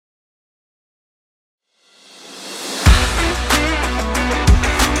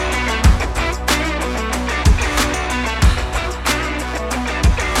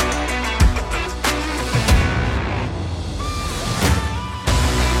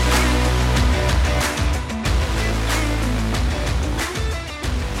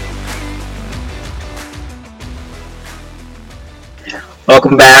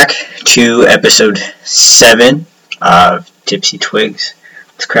Welcome back to episode 7 of Tipsy Twigs.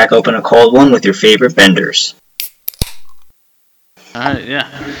 Let's crack open a cold one with your favorite benders. Alright, yeah.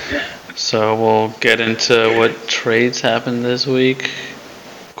 So we'll get into what trades happened this week.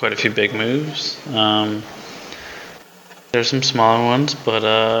 Quite a few big moves. There's some smaller ones,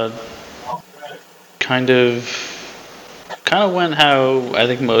 but kind of went how I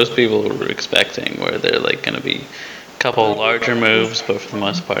think most people were expecting, where they're like going to be a couple larger moves, but for the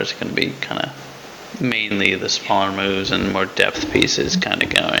most part it's going to be kind of mainly the smaller moves and more depth pieces kind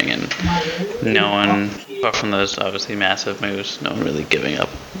of going, and no one, apart from those obviously massive moves, no one really giving up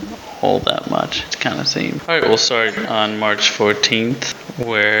all that much, it kind of seemed. Alright, we'll start on March 14th,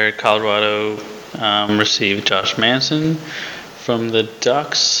 where Colorado received Josh Manson from the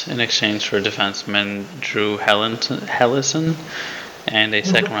Ducks in exchange for defenseman Drew Helleson and a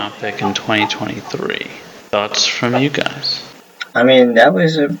second round pick in 2023. Thoughts from you guys? I mean, that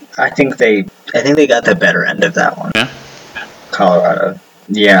was I think they got the better end of that one. Yeah. Colorado.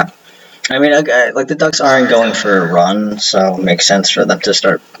 Yeah. I mean, like the Ducks aren't going for a run, so it makes sense for them to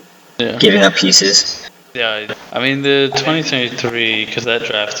start giving up pieces. Yeah, I mean the 2023, because that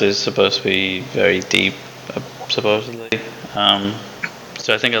draft is supposed to be very deep, supposedly.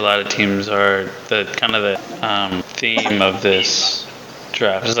 So I think a lot of teams are the theme of this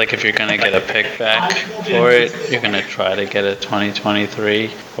draft is like if you're gonna get a pick back for it, you're gonna try to get a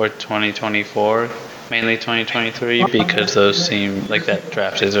 2023 or 2024, mainly 2023, because those seem like that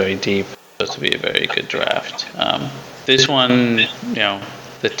draft is very deep. It's supposed to be a very good draft. This one,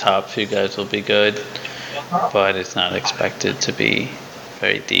 the top few guys will be good, but it's not expected to be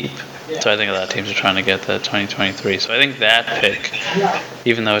very deep. So I think a lot of teams are trying to get the 2023. So I think that pick,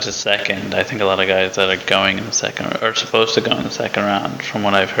 even though it's a second, I think a lot of guys that are going in the second, or supposed to go in the second round, from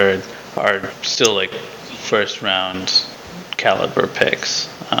what I've heard, are still like first round caliber picks.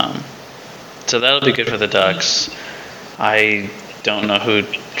 So that'll be good for the Ducks. I don't know who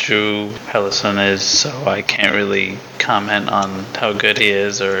Drew Helleson is, so I can't really comment on how good he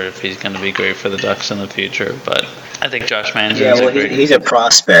is or if he's going to be great for the Ducks in the future, but I think Josh Manson's he's a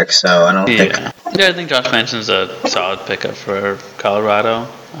prospect, so I don't think... Yeah, I think Josh Manson's a solid pickup for Colorado.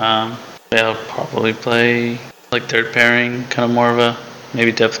 They'll probably play like third pairing, kind of more of a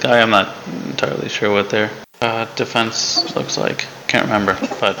maybe depth guy. I'm not entirely sure what their defense looks like. Can't remember,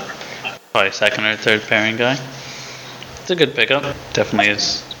 but probably second or third pairing guy. It's a good pickup. Definitely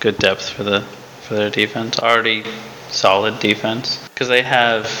is good depth for their defense. Already solid defense, because they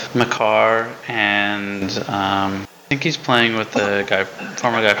have McCarr and I think he's playing with the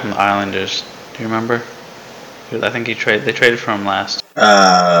former guy from the Islanders. Do you remember? I think they traded for him last.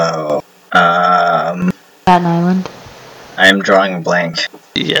 Staten Island. I am drawing a blank.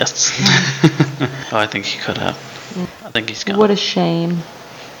 Yes. Oh, I think he could have. I think he's gone. What a shame.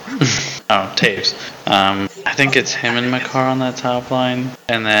 Oh, Taves. I think it's him and McCarr on that top line,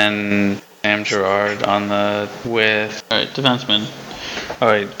 and then Sam Girard with defenseman.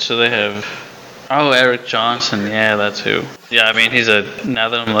 Alright, so they have Eric Johnson. Yeah, that's who. Yeah, I mean now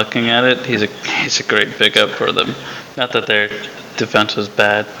that I'm looking at it, he's a great pickup for them. Not that their defense was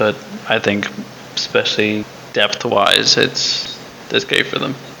bad, but I think especially depth wise, it's great for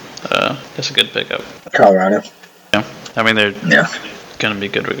them. That's a good pickup. Colorado. Yeah, I mean they're gonna be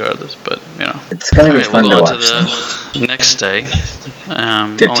good regardless, but it's gonna be fun to watch. We'll go to the next day.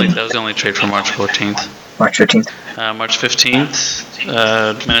 That was the only trade for March 14th. March 15th. March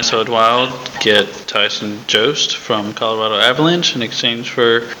 15th, Minnesota Wild get Tyson Jost from Colorado Avalanche in exchange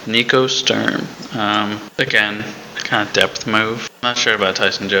for Nico Sturm. Again, kind of depth move. Not sure about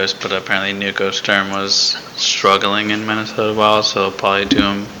Tyson Jost, but apparently Nico Sturm was struggling in Minnesota Wild, so it'll probably do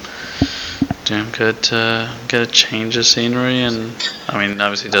him good to get a change of scenery, and I mean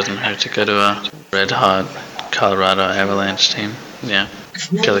obviously it doesn't hurt to go to a red hot Colorado Avalanche team. Yeah,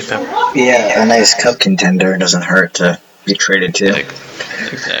 Kelly Pepper. Yeah, a nice cup contender doesn't hurt to be traded to.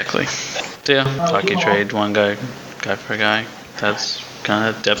 Exactly. So yeah, hockey trade, one guy for a guy. That's kind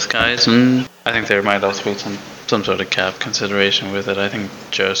of depth guys, and I think there might also be some sort of cap consideration with it. I think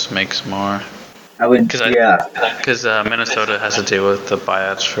Jost makes more. I would, because Minnesota has to deal with the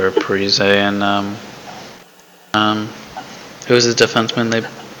buyouts for Parise and who was his defenseman?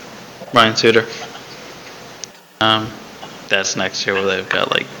 Ryan Suter. That's next year where they've got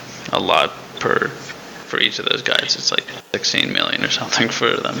like a lot for each of those guys. It's like $16 million or something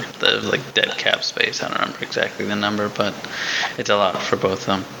for them. There's like dead cap space. I don't remember exactly the number, but it's a lot for both of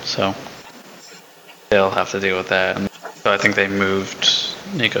them. So they'll have to deal with that. So I think they moved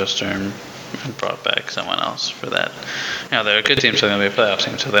Nico Sturm and brought back someone else for that. They're a good team, so they're going to be a playoff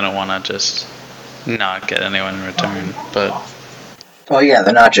team, so they don't want to just not get anyone in return. But Well, yeah,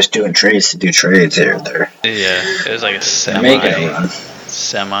 they're not just doing trades to do trades here. They're it was like a semi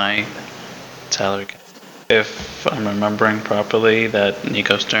salary cap. If I'm remembering properly, that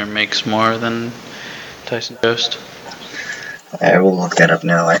Nico Sturm makes more than Tyson Jost. I will look that up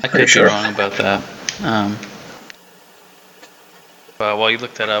now. I could be wrong about that. But while you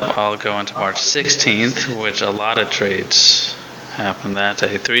look that up, I'll go into March 16th, which a lot of trades happened that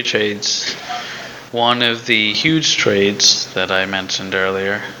day. 3 trades. One of the huge trades that I mentioned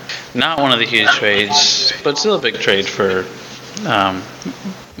earlier. Not one of the huge trades, but still a big trade for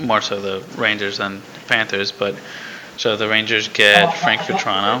more so the Rangers than Panthers. But so the Rangers get Frank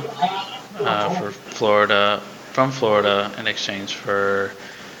Vetrano from Florida in exchange for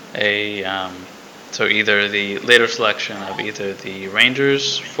a so either the later selection of either the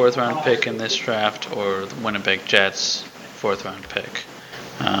Rangers 4th round pick in this draft or the Winnipeg Jets 4th round pick.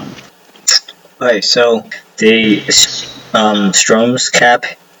 Right, so the Strom's cap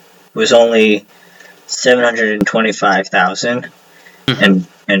was only $725,000, and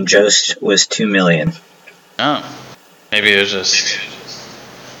Jost was $2 million. Oh, maybe it was just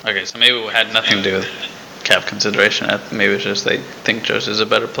okay. So maybe it had nothing to do with cap consideration. Maybe it's just they think Jost is a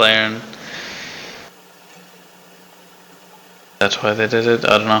better player, and that's why they did it.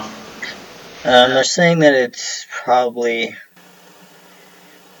 I don't know. They're saying that it's probably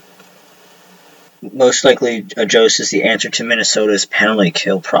most likely Jost is the answer to Minnesota's penalty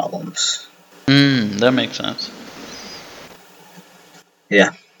kill problems. That makes sense.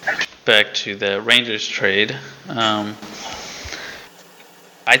 Yeah. Back to the Rangers trade. I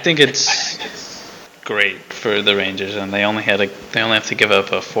think it's great for the Rangers, and they only have to give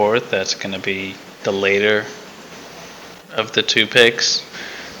up a 4th. That's going to be the later of the 2 picks,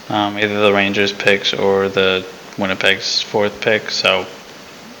 either the Rangers picks or the Winnipeg's 4th pick. So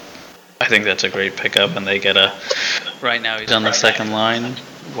I think that's a great pickup, and they get right now he's on the second line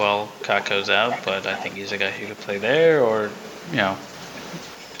while Kakko's out, but I think he's a guy who could play there or,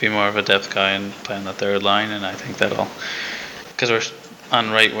 be more of a depth guy and play on the 3rd line, and I think that'll, because we're on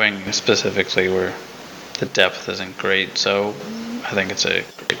right wing specifically where the depth isn't great, so I think it's a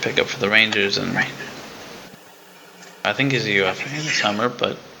great pickup for the Rangers, and I think he's a UFA in the summer,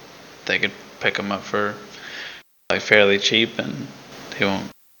 but they could pick him up for fairly cheap, and he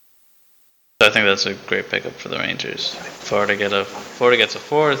won't. So I think that's a great pickup for the Rangers. Florida gets a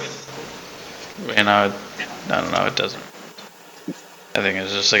 4th. I don't know. It doesn't. I think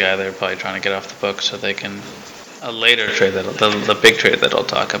it's just a guy they're probably trying to get off the book so they can a later trade the big trade that I'll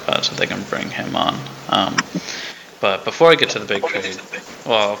talk about so they can bring him on. But before I get to the big trade,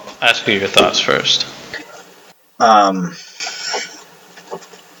 well, I'll ask you your thoughts first.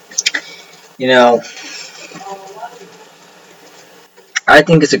 I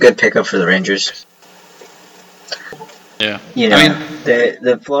think it's a good pickup for the Rangers. Yeah.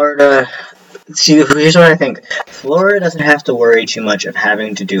 The Florida. See, here's what I think. Florida doesn't have to worry too much of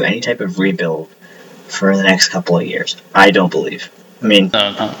having to do any type of rebuild for the next couple of years. I don't believe. I mean,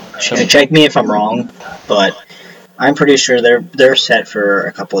 check me if I'm wrong, but I'm pretty sure they're set for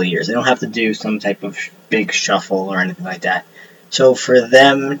a couple of years. They don't have to do some type of big shuffle or anything like that. So for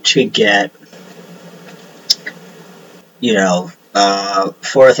them to get,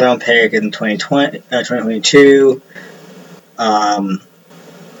 4th round pick in 2022,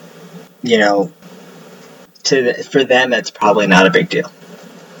 for them, that's probably not a big deal.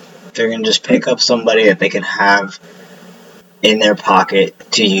 They're going to just pick up somebody that they can have in their pocket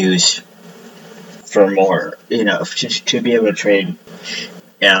to use for more, to be able to trade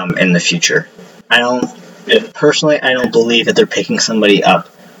in the future. I don't believe that they're picking somebody up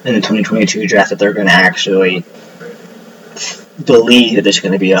in the 2022 draft that they're going to actually believe that there's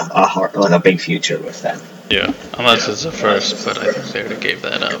going to be a big future with them. Yeah, unless it's a first, but I think they already gave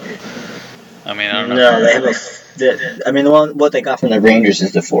that up. I mean, I don't know. No, they have what they got from the Rangers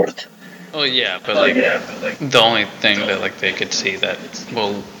is the 4th. Oh yeah, but the only thing that they could see that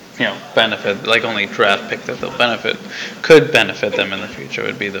will benefit, only draft pick that could benefit them in the future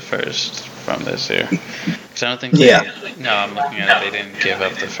would be the first from this year. Because I don't think no, I'm looking at it. They didn't give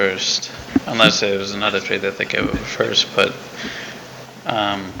up the first, unless it was another trade that they gave up first. But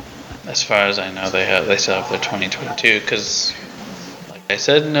as far as I know, they still have their 2022. Because, like I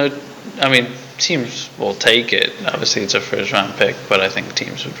said, teams will take it. Obviously, it's a first-round pick, but I think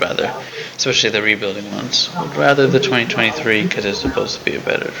teams would rather, especially the rebuilding ones, would rather the 2023 because it's supposed to be a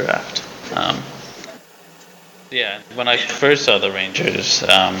better draft. When I first saw the Rangers,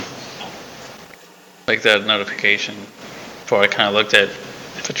 that notification, before I kind of looked at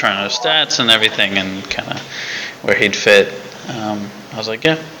Vetrano's stats and everything and kind of where he'd fit, I was like,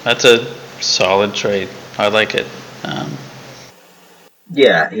 yeah, that's a solid trade. I like it.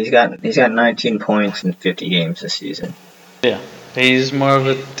 Yeah, he's got 19 points in 50 games this season. Yeah, he's more of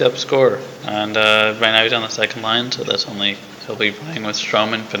a depth scorer, and right now he's on the second line, so that's only he'll be playing with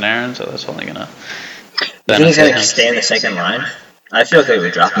Strowman and Panarin, so that's only gonna You think he's benefit gonna him. stay in the second line? I feel like they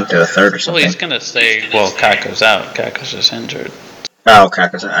would drop him to a third or Well, something. he's gonna stay. Well, Kako's out. Kako's just injured. Oh,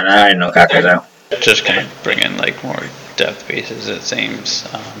 Kako's out. I didn't know Kako's out. Just gonna bring in like more depth pieces, it seems.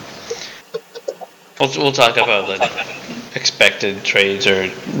 We'll talk about like expected trades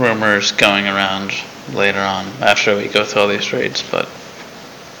or rumors going around later on after we go through all these trades, but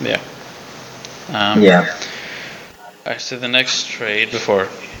yeah. Yeah. All right, so the next trade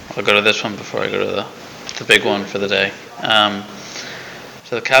I'll go to this one before I go to the big one for the day.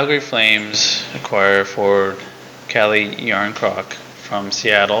 So the Calgary Flames acquire forward Calle Jarnkrok from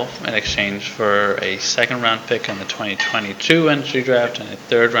Seattle in exchange for a second-round pick in the 2022 entry draft and a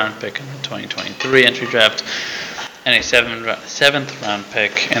third-round pick in the 2023 entry draft and a seventh-round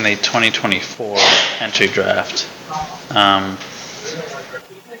pick in the 2024 entry draft.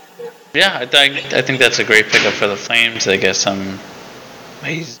 Yeah, I think that's a great pickup for the Flames. I guess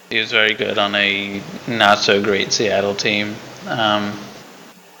he was very good on a not so great Seattle team.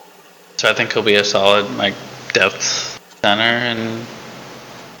 So I think he'll be a solid like depth center, and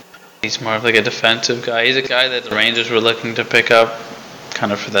he's more of like a defensive guy. He's a guy that the Rangers were looking to pick up,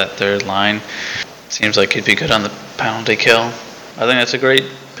 kind of for that third line. Seems like he'd be good on the penalty kill. I think that's a great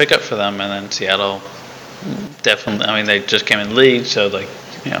pickup for them. And then Seattle, definitely. I mean, they just came in league, so like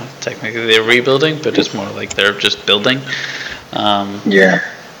technically they're rebuilding, but it's more like they're just building. Yeah.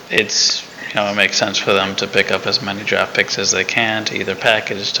 It's it makes sense for them to pick up as many draft picks as they can to either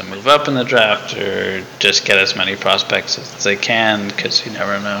package to move up in the draft or just get as many prospects as they can, because you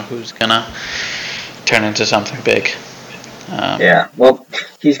never know who's gonna turn into something big. Yeah. Well,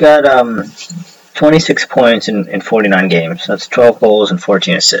 he's got 26 points in 49 games. That's 12 goals and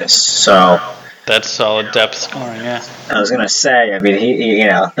 14 assists. So that's solid depth scoring. Yeah. I was gonna say. I mean, he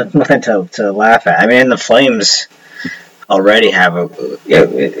that's nothing to laugh at. I mean, the Flames already have a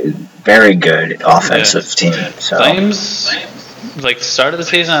very good offensive team. So Flames, like the start of the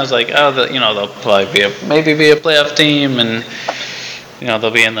season, I was like, oh, they'll probably maybe be a playoff team, and they'll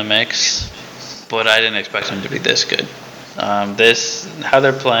be in the mix. But I didn't expect them to be this good. How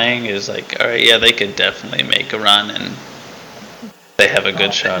they're playing is like, all right, yeah, they could definitely make a run, and they have a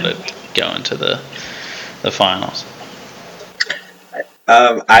good shot at going to the finals.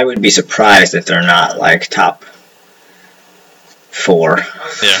 I would be surprised if they're not like top 4.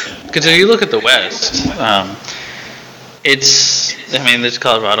 Yeah, because if you look at the West, there's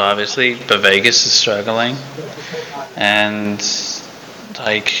Colorado obviously, but Vegas is struggling, and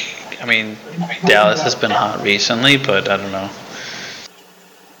Dallas has been hot recently, but I don't know.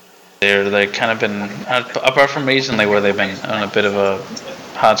 They're kind of been, apart from recently where they've been on a bit of a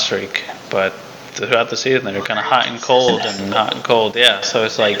hot streak, but throughout the season they're kind of hot and cold. Yeah, so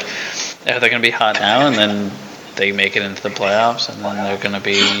it's like they're going to be hot now, and then they make it into the playoffs, and then they're going to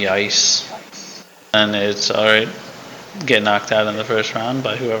be ice, and it's all right. Get knocked out in the first round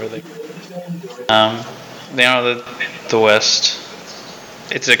by whoever they. The West.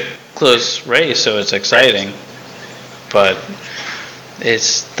 It's a close race, so it's exciting, but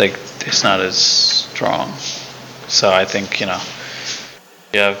it's not as strong. So I think you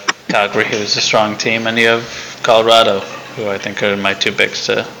have Calgary, who's a strong team, and you have Colorado, who I think are my 2 picks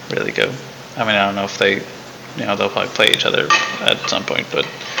to really go. I mean, I don't know if they'll probably play each other at some point, but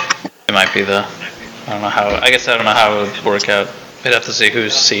it might be I don't know how it would work out. We'd have to see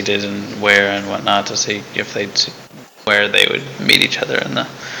who's seeded and where and whatnot to see if where they would meet each other in the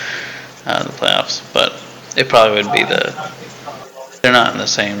playoffs. But it probably would be they're not in the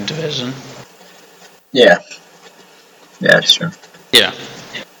same division. Yeah, that's true. Yeah.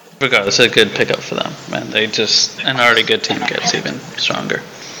 Regardless, it's a good pickup for them, and an already good team gets even stronger.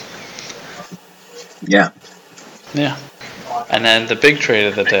 Yeah. Yeah. And then the big trade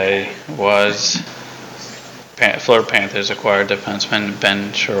of the day was Florida Panthers acquired defenseman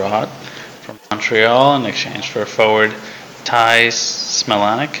Ben Sherratt from Montreal in exchange for forward Ty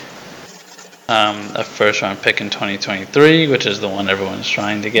Smilanic, a first-round pick in 2023, which is the one everyone's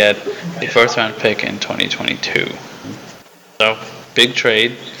trying to get, a fourth-round pick in 2022. So, big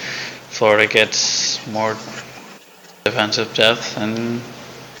trade. Florida gets more defensive depth, and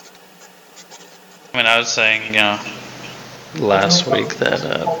I was saying, last week that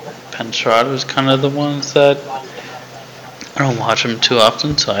Ben Sherratt was kind of the ones that I don't watch him too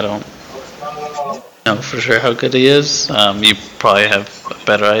often, so I don't know for sure how good he is. You probably have a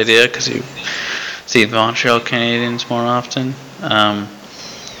better idea because you see the Montreal Canadiens more often.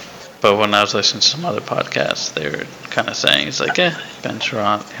 But when I was listening to some other podcasts, they were kind of saying it's like, Ben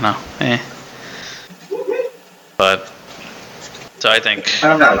Sherratt, But so I think I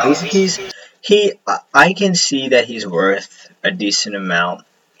don't know. I can see that he's worth a decent amount.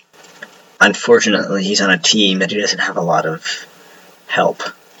 Unfortunately, he's on a team that he doesn't have a lot of help.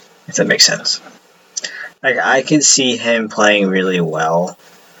 If that makes sense. Like, I can see him playing really well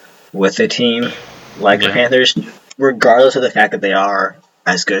with a team like the Panthers, regardless of the fact that they are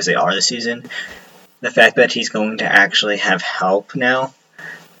as good as they are this season. The fact that he's going to actually have help now,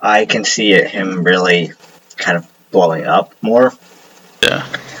 I can see him really kind of blowing up more. Yeah.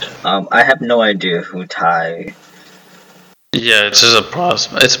 I have no idea who Ty. Yeah, it's just a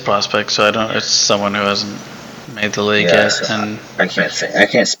prospect. It's a prospect, so I don't. It's someone who hasn't made the league yet, So and I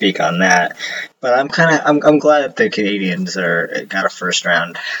can't speak on that. But I'm glad that the Canadians got a first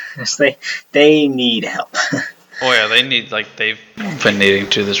round. they need help. Oh yeah, they've been needing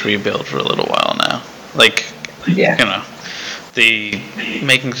to this rebuild for a little while now. The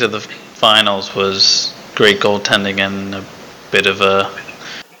making to the finals was great goaltending and a bit of a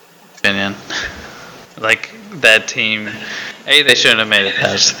opinion. Like that team, they shouldn't have made it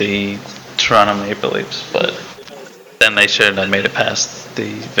past the Toronto Maple Leafs, but then they shouldn't have made it past the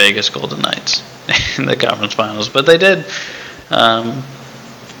Vegas Golden Knights in the conference finals, but they did. But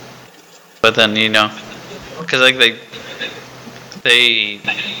then because they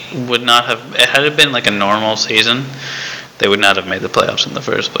would not have. Had it been like a normal season, they would not have made the playoffs in the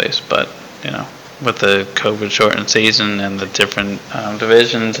first place. But with the COVID shortened season and the different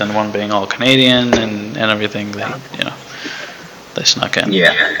divisions and one being all Canadian and everything, they snuck in.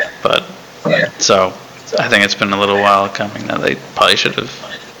 Yeah. But so I think it's been a little while coming that they probably should have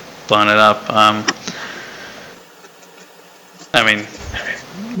blown it up. I mean,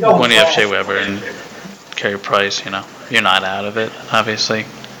 when you have Shea Weber and Carey Price, you're not out of it, obviously.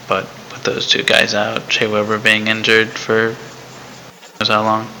 But with those two guys out, Shea Weber being injured for knows how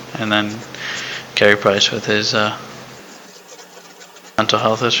long, and then Carey Price with his mental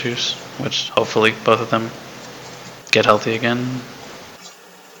health issues, which hopefully both of them get healthy again.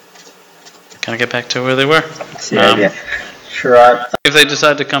 Kind of get back to where they were. Sherratt. If they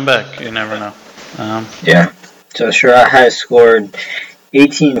decide to come back, you never know. So Sherratt has scored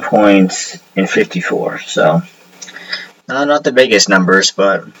 18 points in 54. So not the biggest numbers,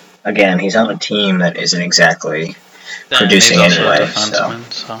 but again, he's on a team that isn't exactly producing anyway. So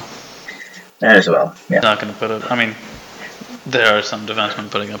that as well. Yeah. Not going to put up. I mean, there are some defensemen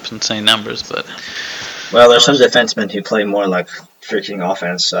putting up insane numbers, but there's some defensemen who play more like freaking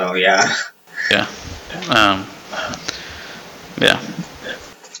offense. So yeah. Yeah. Yeah.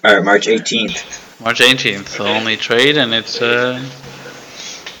 All right, March 18th. March 18th, the only trade, and it's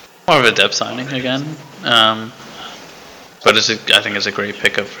more of a depth signing again. But I think it's a great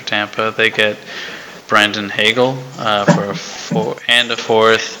pickup for Tampa. They get Brandon Hagel for a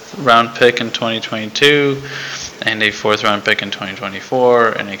fourth round pick in 2022 and a fourth round pick in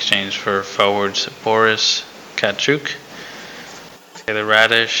 2024 in exchange for forwards Boris Katchuk, Taylor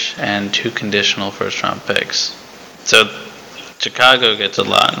Radish, and 2 conditional first round picks. So Chicago gets a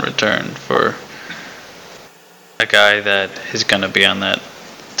lot in return for a guy that is going to be on that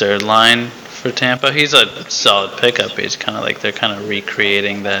third line for Tampa. He's a solid pickup. He's kind of like they're kind of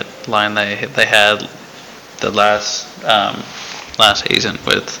recreating that line they had the last season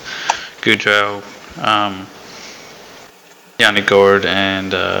with Goudreau, Yanni Gourde,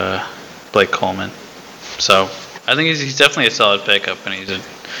 and Blake Coleman. So I think he's definitely a solid pickup, and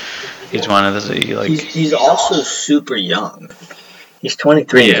he's one of the He's also super young. He's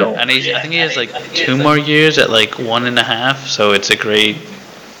 23 years old. And I think he has 2 more years at 1.5. So it's a great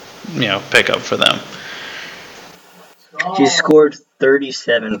pickup for them. He scored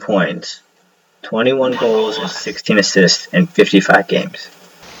 37 points, 21 goals, and 16 assists in 55 games.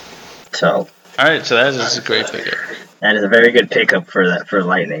 So. All right, so that is a great pickup. That is a very good pickup for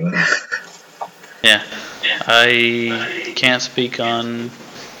Lightning. Yeah, I can't speak on.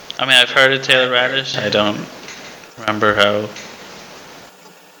 I mean, I've heard of Taylor Radish. I don't remember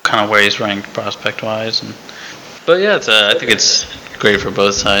kind of where he's ranked prospect wise, but yeah, I think it's great for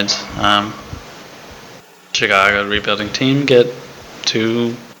both sides. Chicago rebuilding team get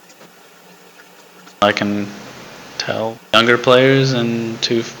 2, I can tell, younger players and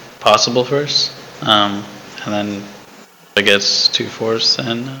 2 possible firsts, and then I guess 2 fourths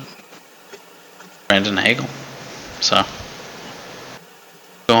and Brandon Hagel. So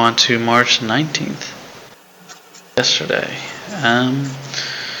go on to March 19th, yesterday.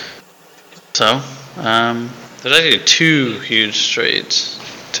 There's actually 2 huge trades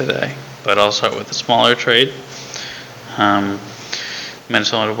today, but I'll start with a smaller trade.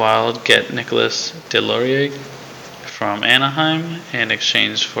 Minnesota Wild get Nicolas Deslauriers from Anaheim in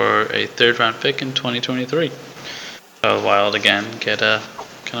exchange for a third-round pick in 2023. Wild again get a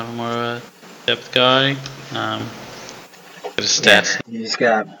kind of more of a depth guy. His stats.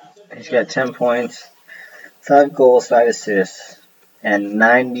 Yeah, he's got 10 points, 5 goals, 5 assists, and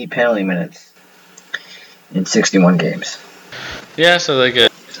 90 penalty minutes in 61 games. Yeah, so like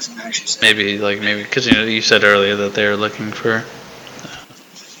maybe because you said earlier that they were looking for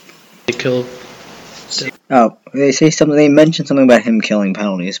they killed. Oh, they mentioned something about him killing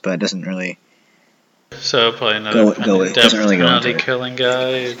penalties, but it doesn't really. So probably another penalty killing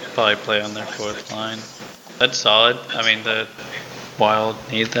guy. Probably play on their fourth line. That's solid. I mean, the Wild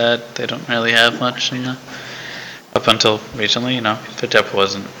need that. They don't really have much up until recently. The depth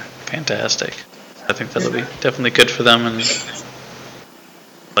wasn't fantastic. I think that'll be definitely good for them. And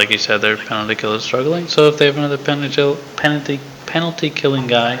like you said, their penalty kill is struggling. So if they have another penalty killing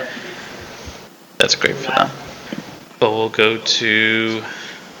guy, that's great for them. But we'll go to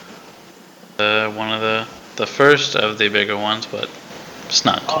one of the first of the bigger ones, but it's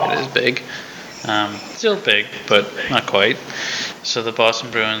not quite as big. Still big, but not quite. So the Boston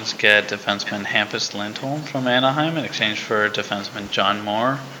Bruins get defenseman Hampus Lindholm from Anaheim in exchange for defenseman John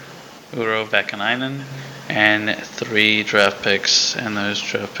Moore, Urho Vakanainen, and 3 draft picks. And those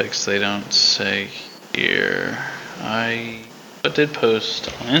draft picks they don't say here. I did post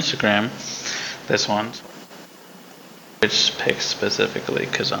on Instagram this one. Which picks specifically,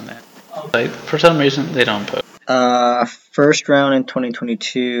 because on that site, for some reason, they don't post. First round in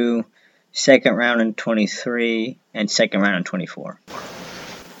 2022, second round in 23, and second round in 24.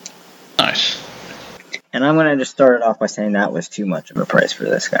 Nice. And I'm going to just start it off by saying that was too much of a price for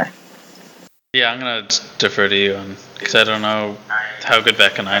this guy. Yeah, I'm going to defer to you, because I don't know how good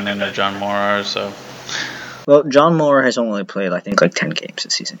Vakanainen or John Moore are, so... Well, John Moore has only played, I think, 10 games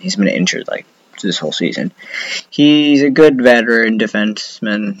this season. He's been injured, this whole season. He's a good veteran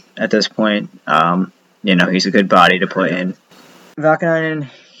defenseman at this point. He's a good body to put in. Vakanainen,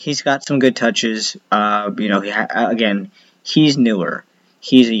 he's got some good touches. He's newer.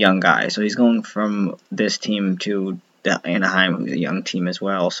 He's a young guy, so he's going from this team to Anaheim, who's a young team as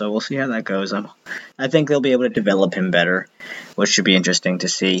well. So we'll see how that goes. I think they'll be able to develop him better, which should be interesting to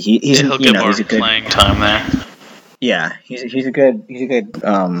see. He'll get more playing time there. Yeah, he's a good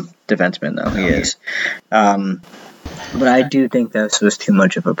defenseman though. He is, but I do think this was too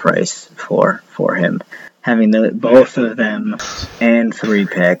much of a price for him, having both of them and 3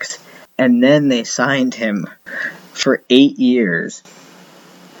 picks, and then they signed him for 8 years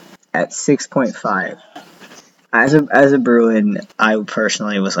at 6.5. As a Bruin, I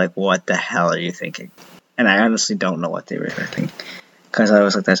personally was like, "What the hell are you thinking?" And I honestly don't know what they were thinking, because I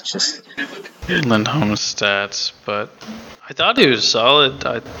was like, "That's just." Lindholm's stats, but I thought he was solid.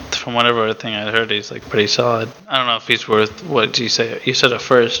 From whatever thing I heard, he's pretty solid. I don't know if he's worth, what did you say? You said a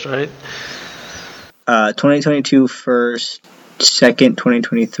first, right? 2022 first, second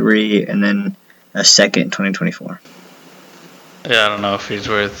 2023, and then a second 2024. Yeah, I don't know if he's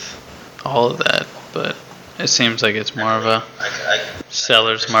worth all of that, but it seems like it's more of a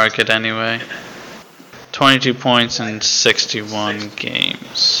seller's market anyway. 22 points in 61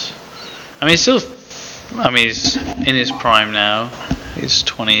 games. He's in his prime now. He's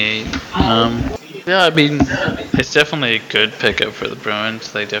 28. It's definitely a good pickup for the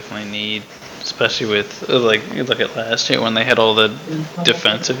Bruins. They definitely need, especially with, you look at last year when they had all the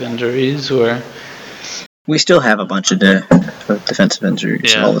defensive injuries where... We still have a bunch of defensive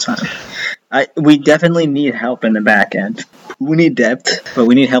injuries all the time. We definitely need help in the back end. We need depth, but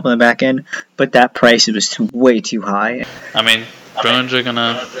we need help in the back end. But that price was way too high. Bruins are going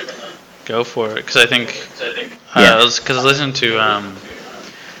to... go for it, because I think I listened to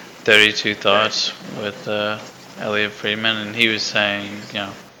 32 Thoughts with Elliot Friedman, and he was saying,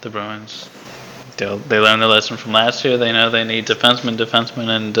 the Bruins, they learned their lesson from last year. They know they need defensemen,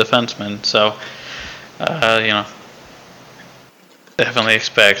 and defensemen. So, definitely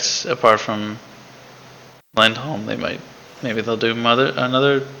expect, apart from Lindholm, maybe they'll do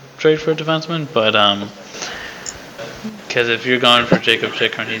another trade for a defenseman, but because if you're going for Jacob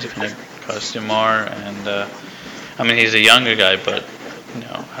Chikrin, he's going to cost you more, and he's a younger guy, but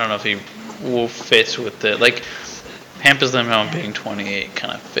I don't know if he fits with the Hampus Lindholm being 28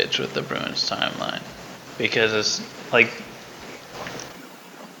 kind of fits with the Bruins timeline, because it's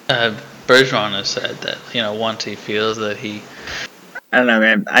Bergeron has said that once he feels that he... I don't know,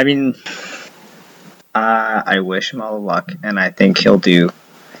 man. I wish him all the luck, and I think he'll do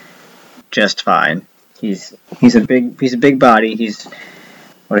just fine. He's a big body. He's,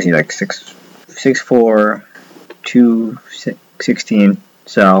 what is he, 6'4", 216.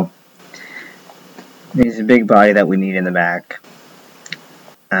 So he's a big body that we need in the back.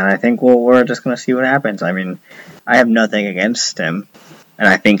 And I think we're just going to see what happens. I mean, I have nothing against him, and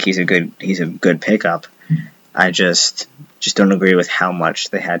I think he's a good pickup. I just don't agree with how much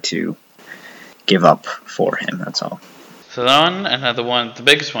they had to give up for him. That's all. So that one, another one, the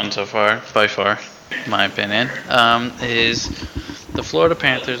biggest one so far, by far, in my opinion, is the Florida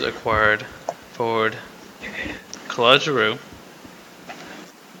Panthers acquired forward Claude Giroux.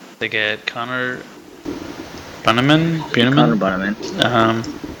 They get Connor Bunnaman,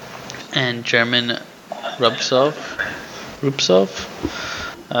 and German Rubtsov,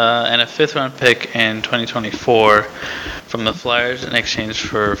 and a 5th-round pick in 2024 from the Flyers in exchange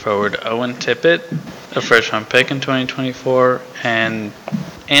for forward Owen Tippett, a 1st-round pick in 2024 and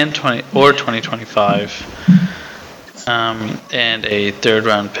 2025, and a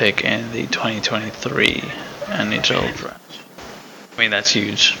 3rd-round pick in the 2023 NHL draft. I mean, that's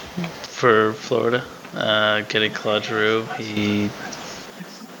huge for Florida. Getting Claude Giroux, he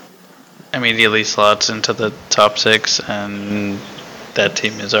immediately slots into the top 6, and that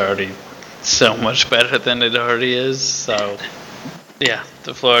team is already so much better than it already is. So, yeah,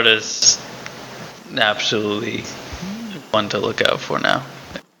 the Florida's absolutely one to look out for now.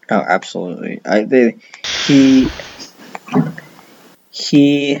 Oh, absolutely.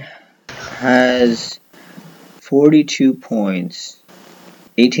 He has 42 points,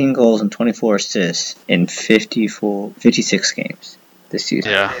 18 goals, and 24 assists in 56 games this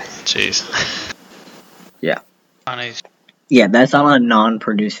season. Yeah, jeez. Yeah. Yeah, that's on a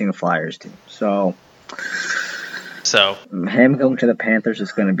non-producing Flyers team. So him going to the Panthers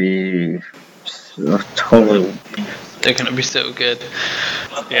is going to be totally. They're going to be so good.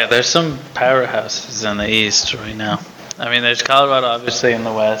 Yeah, there's some powerhouses in the East right now. I mean, there's Colorado obviously in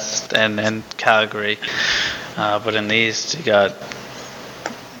the West, and Calgary, but in the East you got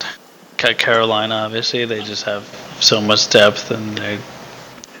Carolina. Obviously, they just have so much depth, and they're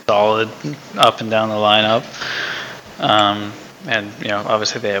solid up and down the lineup. And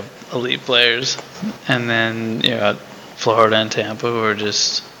obviously they have elite players, and then Florida and Tampa, who are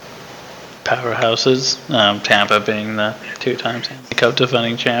just powerhouses. Tampa being the 2-time Stanley Cup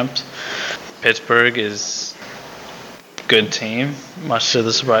defending champs. Pittsburgh is a good team, much to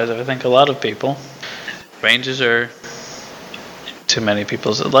the surprise of I think a lot of people. Rangers are too many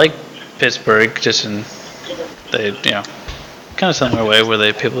people like Pittsburgh, just in they kind of similar way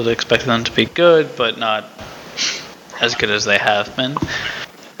where people expect them to be good, but not as good as they have been.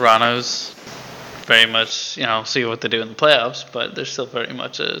 Toronto's very much, see what they do in the playoffs, but they're still very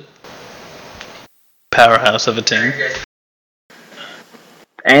much a powerhouse of a team.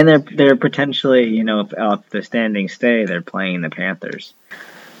 And they're potentially, if the standings stay, they're playing the Panthers.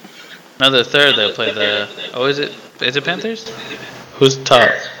 No, they're third. They'll play the. Oh, is it Panthers? Who's top?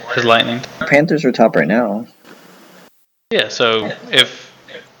 Is Lightning? Panthers are top right now. Yeah, so if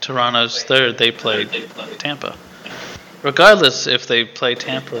Toronto's third, they play Tampa. Regardless if they play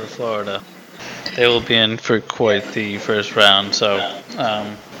Tampa or Florida, they will be in for quite the first round. So,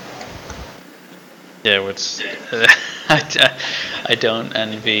 I don't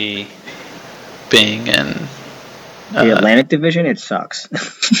envy being in the Atlantic Division. It sucks.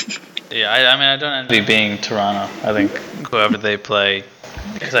 Yeah, I don't envy being Toronto. I think whoever they play,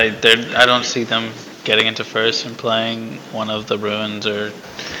 because I don't see them getting into first and playing one of the Bruins or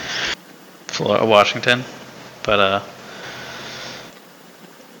Washington, but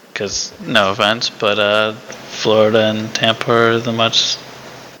because no offense, but Florida and Tampa are the much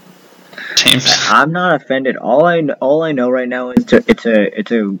teams. I'm not offended. All I know right now is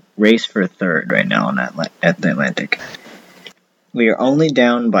it's a race for third right now at the Atlantic. We are only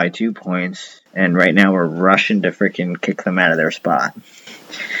down by 2 points, and right now we're rushing to freaking kick them out of their spot.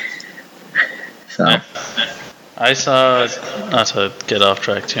 So I saw, not to get off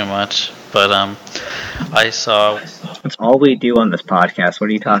track too much, but I saw. That's all we do on this podcast. What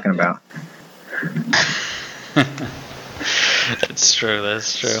are you talking about? That's true.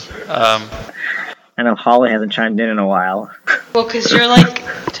 That's true. I know Holly hasn't chimed in a while. Well, because you're like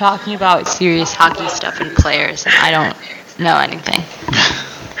talking about serious hockey stuff and players, and I don't know anything.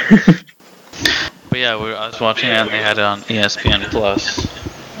 But yeah, I was watching it, and they had it on ESPN Plus,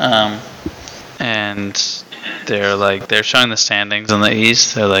 and they're showing the standings in the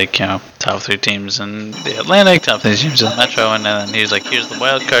East. They're like, top 3 teams in the Atlantic, top 3 teams in the Metro, and then he's like, here's the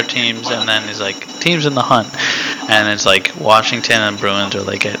wild card teams, and then he's like, teams in the hunt, and it's like Washington and Bruins are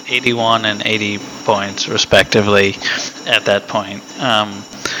like at 81 and 80 points respectively at that point,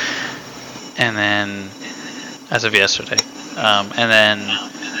 and then as of yesterday, and then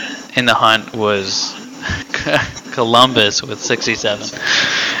in the hunt was Columbus with 67,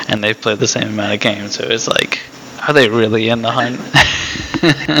 and they've played the same amount of games. So it's like, are they really in the hunt?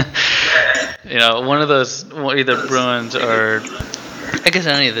 One of those, either Bruins or I guess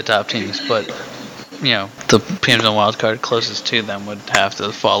any of the top teams, but the teams in the wild card closest to them would have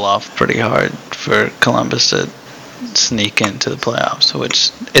to fall off pretty hard for Columbus to sneak into the playoffs,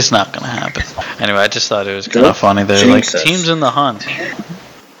 which is not going to happen. Anyway, I just thought it was kind of funny. They're like teams in the hunt.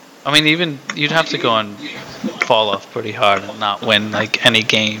 I mean, even you'd have to go and fall off pretty hard and not win like any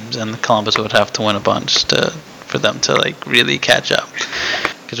games, and Columbus would have to win a bunch for them to like really catch up.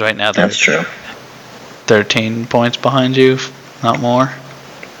 Because right now that's true. 13 points behind you, not more.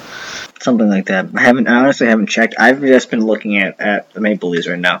 Something like that. I honestly haven't checked. I've just been looking at the Maple Leafs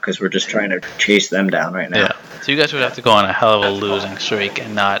right now because we're just trying to chase them down right now. Yeah. So you guys would have to go on a hell of a losing streak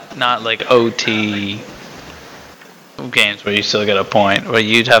and not like OT games where you still get a point. Where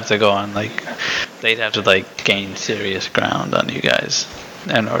you'd have to go on like they'd have to like gain serious ground on you guys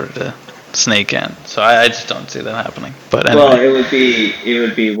in order to sneak in. So I just don't see that happening. But anyway. Well, it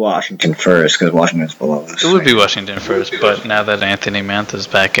would be Washington first because Washington's below us. It would be Washington first, but now that Anthony Mantha's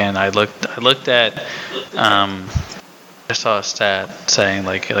back in, I looked at I saw a stat saying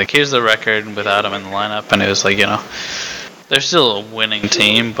like here's the record without him in the lineup, and it was like they're still a winning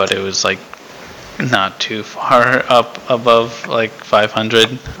team, but it was like not too far up above like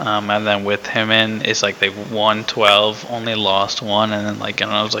 500, and then with him in, it's like they won 12, only lost 1, and then like it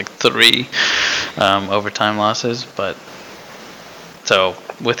was like 3 overtime losses. But so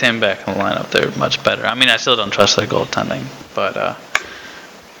with him back in the lineup, they're much better. I mean, I still don't trust their goaltending, but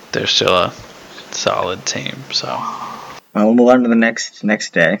they're still a solid team. So we'll move on to the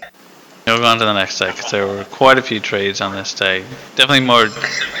next day. We'll go on to the next day because there were quite a few trades on this day. Definitely more,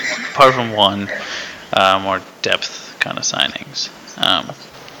 apart from one, more depth kind of signings.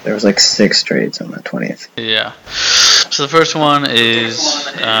 There was like 6 trades on the 20th. Yeah. So the first one is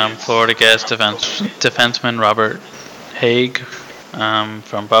Florida Gas defenseman Robert Haig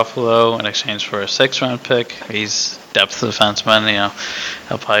from Buffalo in exchange for a 6th-round pick. He's depth defenseman.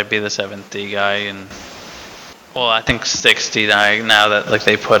 He'll probably be the 7th D guy and. Well, I think 60 now that like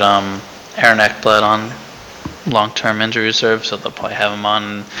they put Aaron Ekblad on long-term injury reserve, so they'll probably have him on.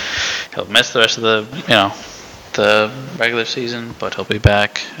 And he'll miss the rest of the regular season, but he'll be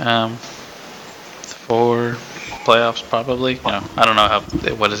back for playoffs probably. I don't know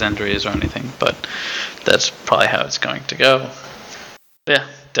what his injury is or anything, but that's probably how it's going to go. Yeah,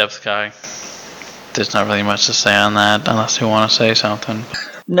 depth guy. There's not really much to say on that unless you want to say something.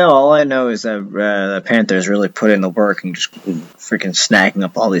 No, all I know is that the Panthers really put in the work and just freaking snacking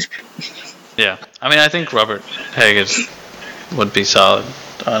up all these people. Yeah, I mean, I think Robert Haig would be solid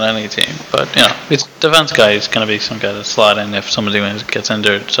on any team, but he's defense guy. He's going to be some guy to slot in if somebody gets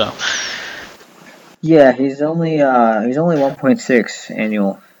injured. So yeah, he's only 1.6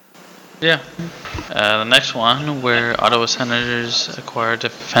 annual. Yeah. The next one, where Ottawa Senators acquired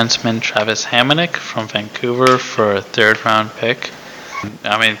defenseman Travis Hamonic from Vancouver for a 3rd-round pick.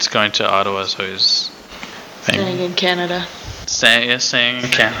 I mean, it's going to Ottawa, so he's staying in Canada. Staying in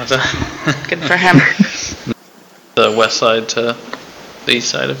Canada. Good for him. The west side to the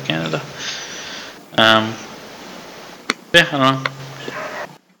east side of Canada. Yeah, I don't know.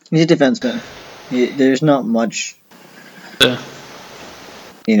 He's a defenseman. There's not much,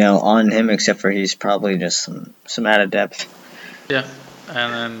 on him except for he's probably just some added depth. Yeah.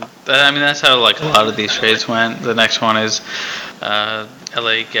 And then, I mean, that's how like a lot of these trades went. The next one is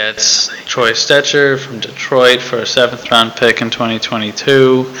LA gets Troy Stetcher from Detroit for a 7th-round pick in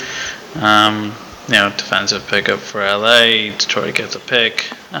 2022. Defensive pickup for LA. Detroit gets a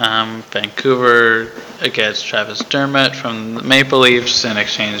pick. Vancouver gets Travis Dermott from the Maple Leafs in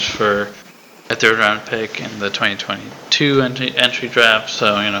exchange for a 3rd-round pick in the 2022 entry draft.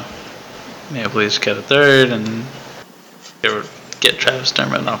 So, Maple Leafs get a 3rd, and they were get Travis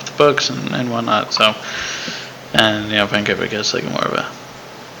Dermott off the books and whatnot. So, and Vancouver gets like more of a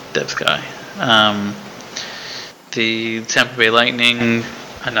depth guy. The Tampa Bay Lightning,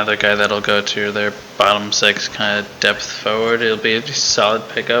 another guy that'll go to their bottom 6 kind of depth forward. It'll be a solid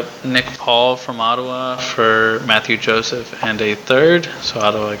pickup. Nick Paul from Ottawa for Matthew Joseph and a 3rd. So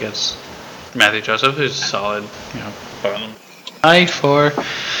Ottawa gets Matthew Joseph, who's solid, bottom guy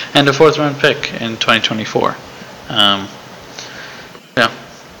and a 4th-round pick in 2024.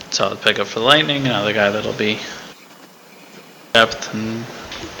 Solid pickup for the Lightning. Another guy that'll be depth and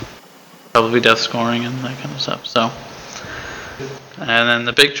probably depth scoring and that kind of stuff. So, and then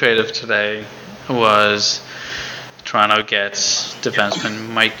the big trade of today was Toronto gets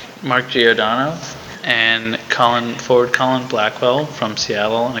defenseman Mark Giordano and forward Colin Blackwell from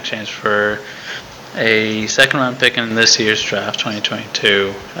Seattle in exchange for a second-round pick in this year's draft,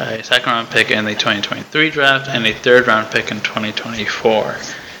 2022, a second-round pick in the 2023 draft, and a third-round pick in 2024.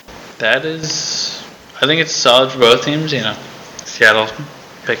 That is, I think it's solid for both teams. Seattle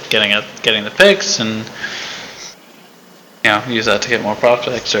getting the picks, and use that to get more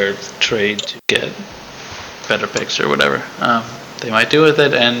prospects or trade to get better picks or whatever they might do with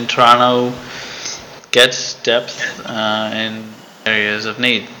it. And Toronto gets depth in areas of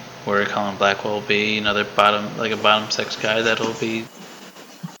need, where Colin Black will be another bottom six guy that'll be,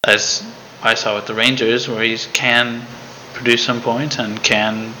 as I saw with the Rangers, where he can produce some points and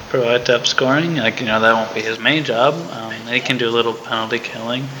can provide depth scoring. That won't be his main job. And he can do a little penalty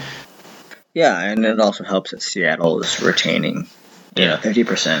killing. Yeah, and it also helps that Seattle is retaining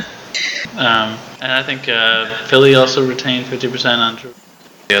 50%. And I think Philly also retained 50% on.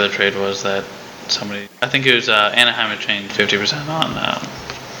 The other trade was that I think it was Anaheim retained 50% on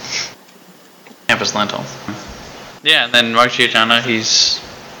Campus Lentil. Yeah, and then Mark Giordano, he's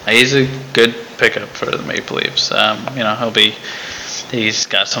a good pickup for the Maple Leafs. He's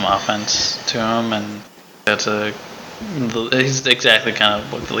got some offense to him, and he's exactly kind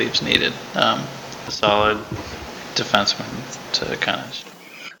of what the Leafs needed. A solid defenseman to kind of.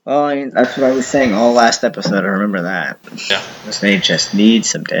 Well, that's what I was saying all last episode. I remember that. Yeah. They just need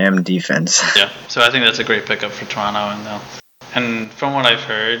some damn defense. Yeah. So I think that's a great pickup for Toronto, and from what I've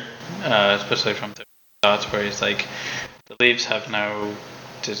heard, especially from the thoughts where he's like, the Leafs have no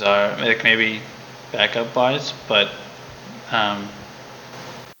desire, maybe backup wise, but I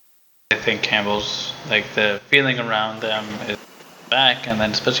think Campbell's the feeling around them is back, and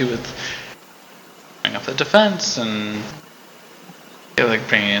then especially with bringing up the defense and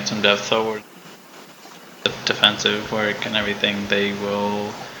bringing in some depth forward, the defensive work and everything, they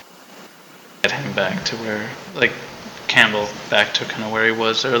will get him back to where Campbell back to kind of where he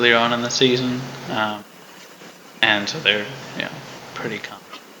was earlier on in the season, and so they're pretty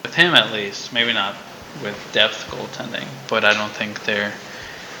confident with him, at least. Maybe not with depth goaltending, but I don't think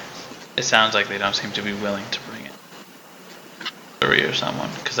it sounds like they don't seem to be willing to bring in Curry or someone,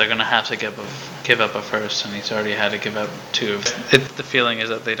 because they're going to have to give up a first, and he's already had to give up two. The feeling is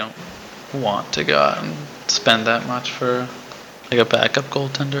that they don't want to go out and spend that much for a backup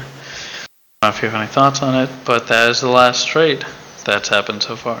goaltender. I don't know if you have any thoughts on it, but that is the last trade that's happened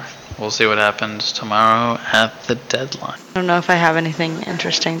so far. We'll see what happens tomorrow at the deadline. I don't know if I have anything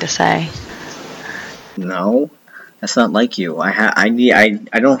interesting to say. No, that's not like you. I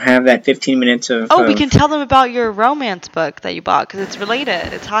don't have that 15 minutes of. We can tell them about your romance book that you bought, because it's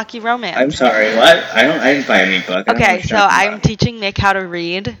related. It's hockey romance. I'm sorry. What? I didn't buy any book. Okay, so I'm teaching Nick how to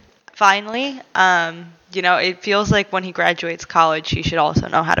read. Finally, it feels like when he graduates college, he should also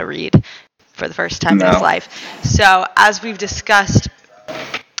know how to read for the first time in his life. So as we've discussed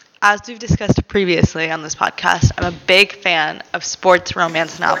previously on this podcast, I'm a big fan of sports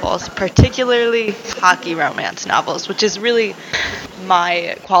romance novels, particularly hockey romance novels, which is really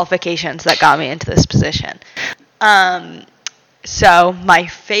my qualifications that got me into this position. So my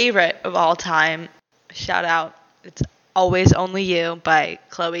favorite of all time, shout out, it's Always Only You by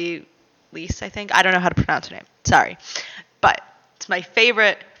Chloe Leese, I think. I don't know how to pronounce her name. Sorry. But it's my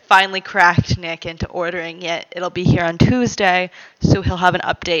favorite. Finally cracked Nick into ordering it. It'll be here on Tuesday, so he'll have an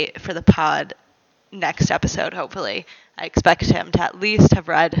update for the pod next episode, hopefully. I expect him to at least have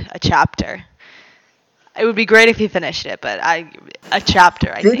read a chapter. It would be great if he finished it, but a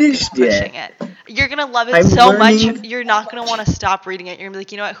chapter, I think, is pushing it. You're going to love it so much, you're not going to want to stop reading it. You're going to be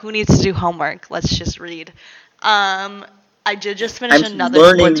like, you know what, who needs to do homework? Let's just read. I did just finish another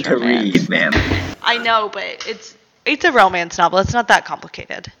sports romance. I'm learning to read, ma'am. I know, but it's a romance novel. It's not that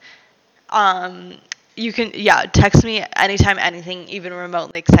complicated. You can, text me anytime anything even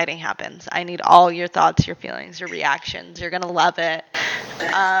remotely exciting happens. I need all your thoughts, your feelings, your reactions. You're going to love it.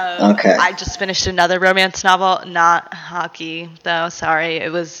 Okay. I just finished another romance novel, not hockey, though. Sorry.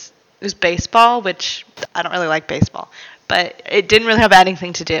 It was baseball, which I don't really like baseball. But it didn't really have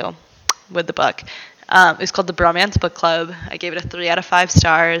anything to do with the book. It was called The Bromance Book Club. I gave it a 3 out of 5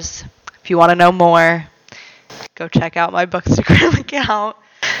 stars. If you want to know more, go check out my Bookstagram account.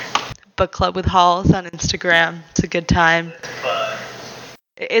 Book Club with Halls on Instagram. It's a good time.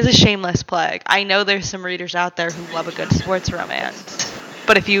 It is a shameless plug. I know there's some readers out there who love a good sports romance.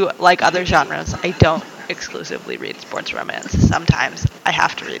 But if you like other genres, I don't exclusively read sports romance. Sometimes I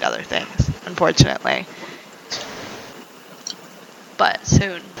have to read other things, unfortunately. But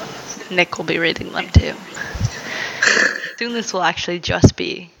soon, Nick will be reading them too. Soon this will actually just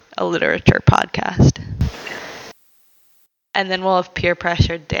be a literature podcast. And then we'll have peer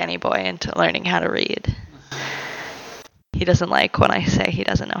pressured Danny Boy into learning how to read. He doesn't like when I say he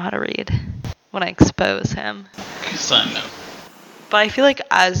doesn't know how to read. when I expose him. Sign note. But I feel like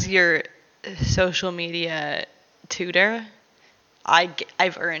as your social media tutor,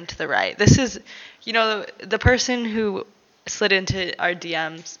 I've earned the right. This is, the person who slid into our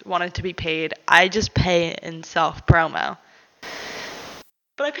DMs wanted to be paid. I just pay in self-promo.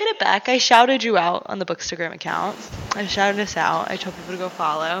 But I paid it back. I shouted you out on the Bookstagram account. I shouted us out. I told people to go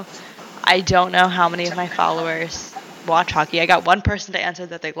follow. I don't know how many of my followers watch hockey. I got one person to answer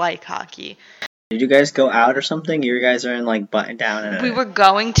that they like hockey. Did you guys go out or something? You guys are in like button down and we were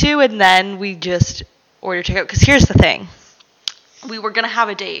going to, and then we just ordered takeout. Because here's the thing. We were going to have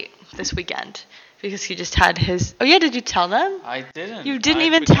a date this weekend. Because he just had his... Oh, yeah, did you tell them? I didn't. You didn't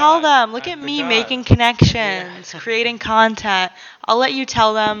even tell them. Look at me making connections, creating content. I'll let you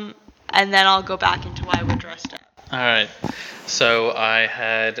tell them, and then I'll go back into why we're dressed up. All right. So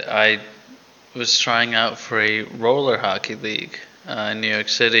I was trying out for a roller hockey league in New York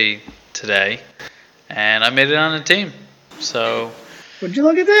City today, and I made it on a team. So... Would you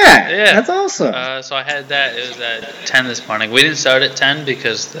look at that? Yeah. That's awesome. So I had that. It was at 10 this morning. We didn't start at 10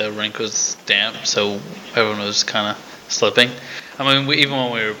 because the rink was damp, so everyone was kind of slipping. I mean, even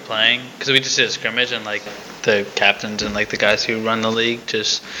when we were playing, because we just did a scrimmage, and like the captains and like the guys who run the league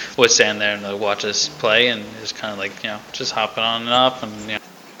just would stand there and watch us play, and it was kind of like, just hopping on and up, and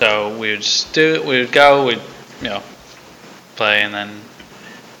so we would just do it. We would go, we'd play, and then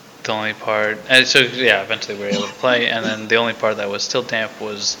the only part, and so eventually we were able to play, and then the only part that was still damp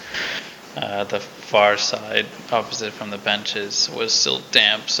was the far side opposite from the benches was still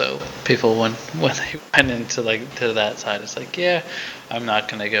damp. So people when they went into to that side, it's like, I'm not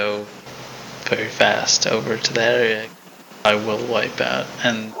gonna go very fast over to that area. I will wipe out,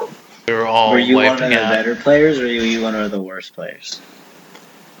 and we were all wiping out. Were you one of the better players, or were you one of the worst players?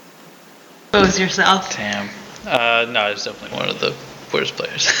 Expose yourself. Damn. No, I was definitely one of the worst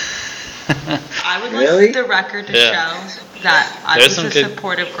players. I would like the record to show that I was a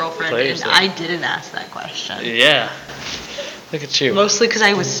supportive girlfriend, and I didn't ask that question. Yeah. Look at you. Mostly because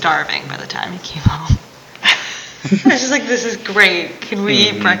I was starving by the time he came home. I was just like, this is great. Can we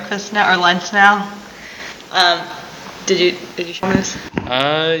eat breakfast now or lunch now? Did you show this?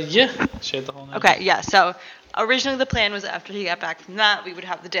 Yeah. Shared the whole night. Okay, yeah. So originally the plan was after he got back from that, we would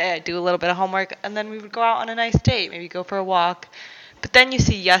have the day, I'd do a little bit of homework, and then we would go out on a nice date, maybe go for a walk. But then you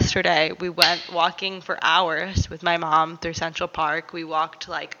see yesterday, we went walking for hours with my mom through Central Park. We walked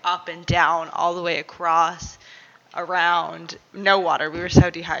up and down all the way across, around, no water. We were so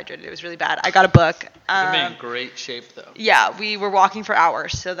dehydrated. It was really bad. I got a book. You're in great shape, though. Yeah, we were walking for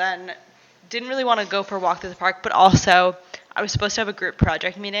hours. So then didn't really want to go for a walk through the park, but also I was supposed to have a group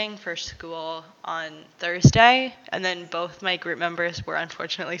project meeting for school on Thursday, and then both my group members were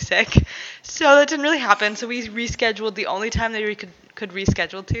unfortunately sick. So that didn't really happen. So we rescheduled. The only time that we could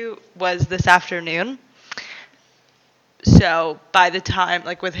reschedule to was this afternoon. So by the time,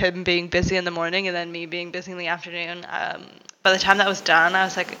 with him being busy in the morning and then me being busy in the afternoon, by the time that was done, I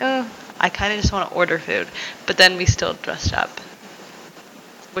was like, I kind of just want to order food. But then we still dressed up,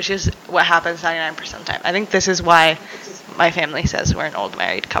 which is what happens 99% of the time. I think this is why my family says we're an old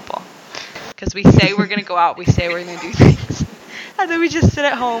married couple. Because we say we're going to go out, we say we're going to do things. And then we just sit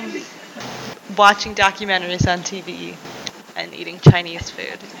at home watching documentaries on TV and eating Chinese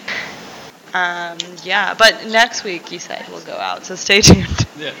food. But next week you said we'll go out, so stay tuned.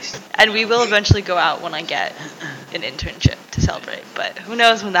 Yes. And we will eventually go out when I get an internship to celebrate, but who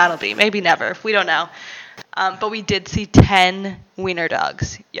knows when that'll be? Maybe never. We don't know. But we did see 10 wiener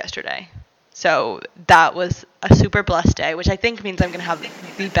dogs yesterday. So that was a super blessed day, which I think means I'm going to have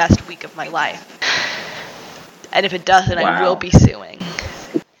the best week of my life. And if it doesn't, wow. I will be suing.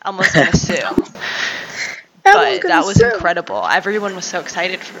 Almost going to sue. But that was incredible. Everyone was so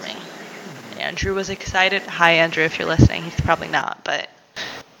excited for me. Andrew was excited. Hi, Andrew, if you're listening. He's probably not, but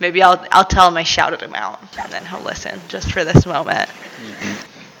maybe I'll tell him I shouted him out, and then he'll listen just for this moment.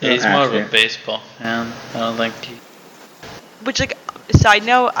 Mm-hmm. Yeah, he's more of a baseball fan. I don't think he... Which, side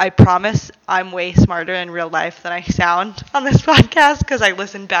note, I promise I'm way smarter in real life than I sound on this podcast, because I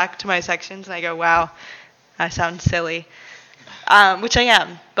listen back to my sections and I go, wow, I sound silly. Which I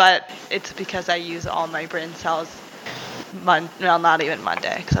am, but it's because I use all my brain cells, not even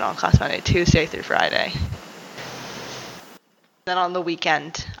Monday, because I don't class Monday, Tuesday through Friday. Then on the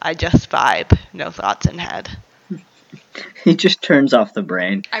weekend, I just vibe, no thoughts in head. He just turns off the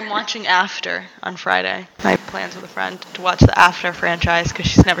brain. I'm watching After on Friday. I have plans with a friend to watch the After franchise because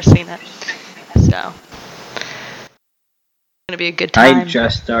she's never seen it. So, it's going to be a good time. I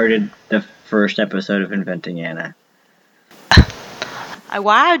just started the first episode of Inventing Anna. I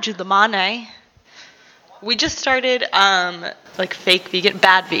wired you the money. We just started, fake vegan,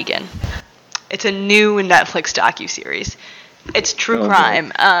 bad vegan. It's a new Netflix docuseries. It's true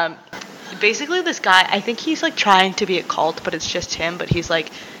crime. Basically, this guy, I think he's like trying to be a cult, but it's just him. But he's like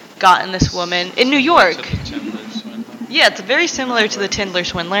gotten this woman in New York. Yeah, it's very similar to the Tinder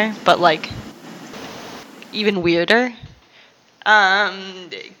Swindler, but like even weirder.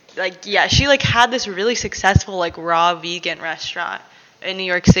 She like had this really successful like raw vegan restaurant in New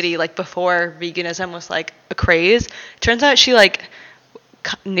York City, like before veganism was like a craze. Turns out she like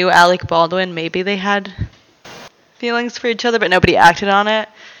knew Alec Baldwin. Maybe they had feelings for each other, but nobody acted on it.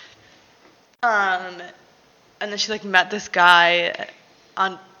 And then she like met this guy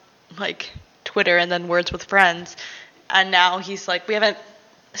on like Twitter and then Words with Friends, and now he's like, we haven't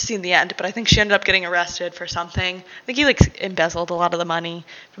seen the end, but I think she ended up getting arrested for something. I think he like embezzled a lot of the money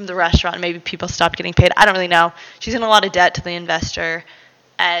from the restaurant, and maybe people stopped getting paid. I don't really know. She's in a lot of debt to the investor,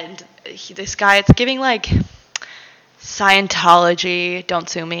 and this guy, it's giving like Scientology. Don't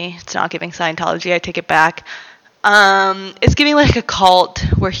sue me. It's not giving Scientology. I take it back. It's giving like a cult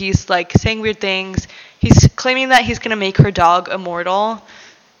where he's like saying weird things. He's claiming that he's gonna make her dog immortal,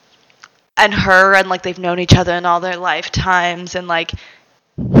 and her, and like they've known each other in all their lifetimes, and like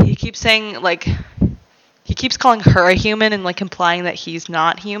he keeps saying like he keeps calling her a human and like implying that he's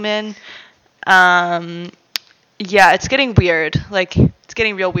not human. It's getting weird. Like it's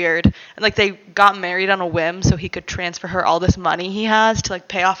getting real weird. And like they got married on a whim so he could transfer her all this money he has to like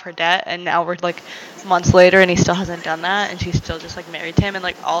pay off her debt, and now we're like months later and he still hasn't done that, and she's still just like married to him, and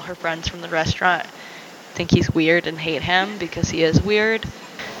like all her friends from the restaurant think he's weird and hate him because he is weird,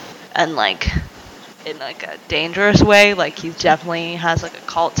 and like in like a dangerous way. Like he definitely has like a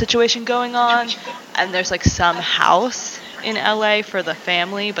cult situation going on, and there's like some house in LA for the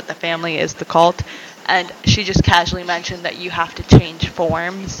family, but the family is the cult. And she just casually mentioned that you have to change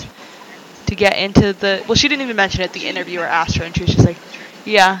forms to get into the... Well, she didn't even mention it. The interviewer asked her, and she was just like,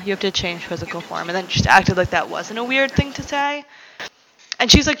 yeah, you have to change physical form. And then just acted like that wasn't a weird thing to say.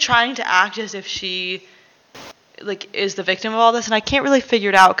 And she's like trying to act as if she like is the victim of all this, and I can't really figure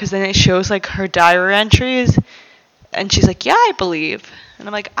it out because then it shows like her diary entries, and she's like, yeah, I believe. And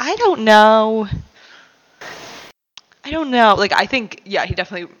I'm like, I don't know. Like, I think, yeah, he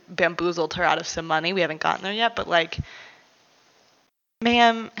definitely bamboozled her out of some money. We haven't gotten there yet, but like,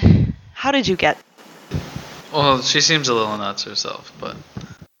 ma'am, how did you get? Well, she seems a little nuts herself, but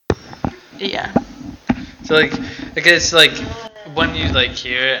yeah. So like, I guess like when you like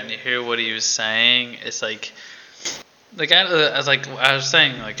hear it and you hear what he was saying, it's like I was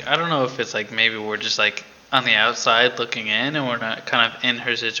saying, like, I don't know if it's like maybe we're just like on the outside looking in and we're not kind of in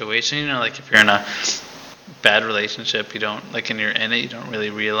her situation, you know, like if you're in a bad relationship, you don't, like, and you're in it, you don't really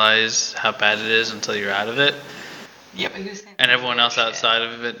realize how bad it is until you're out of it. Yeah, but who's and everyone else outside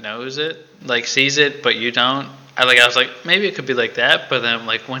of it knows it, like sees it, but you don't. I was like, maybe it could be like that, but then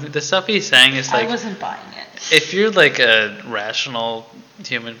like when the stuff he's saying is like, I wasn't buying it. If you're like a rational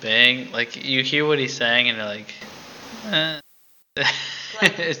human being, like you hear what he's saying and you're like,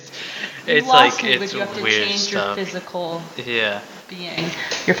 it's like it's you have to weird change stuff. Your physical being,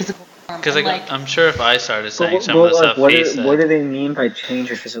 your physical form. Because like, I'm sure if I started saying some of the stuff he said, what do they mean by change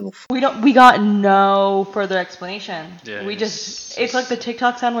your physical form? We got no further explanation. Yeah, It's like the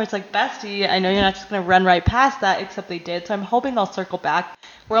TikTok sound where it's like, bestie, I know you're not just gonna run right past that, except they did. So I'm hoping they'll circle back.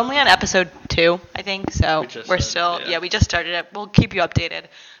 We're only on episode 2, I think. So we just started it. We'll keep you updated.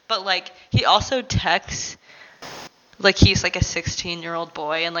 But like, he also texts. Like, he's like a 16-year-old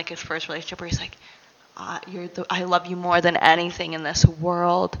boy in like his first relationship where he's like, I love you more than anything in this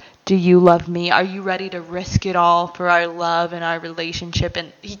world. Do you love me? Are you ready to risk it all for our love and our relationship?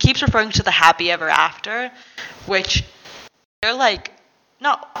 And he keeps referring to the happy ever after, which they're like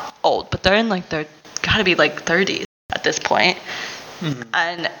not old, but they're in like their gotta be like 30s at this point. Mm-hmm.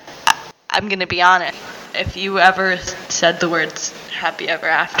 And I'm gonna be honest. If you ever said the words happy ever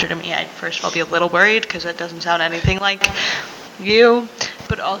after to me, I'd first of all be a little worried because it doesn't sound anything like you.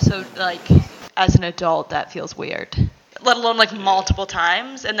 But also, like, as an adult, that feels weird. Let alone, like, multiple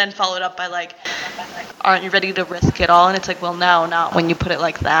times. And then followed up by, like, aren't you ready to risk it all? And it's like, well, no, not when you put it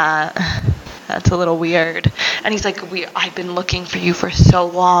like that. That's a little weird. And he's like, I've been looking for you for so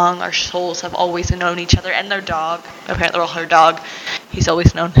long. Our souls have always known each other. And their dog, apparently, well, her dog, he's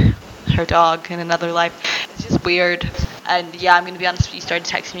always known her dog in another life. It's just weird. And yeah, I'm gonna be honest, if you started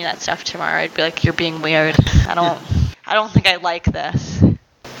texting me that stuff tomorrow, I'd be like, you're being weird. I don't think I like this.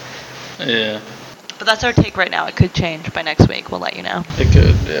 Yeah. But that's our take right now. It could change by next week. We'll let you know. It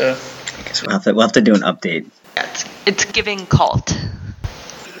could, yeah. I guess we'll have to do an update. Yeah, it's giving cult.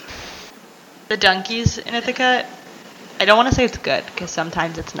 The Donkeys in Ithaca, I don't want to say it's good, because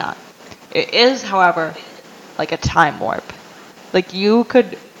sometimes it's not. It is, however, like a time warp. Like, you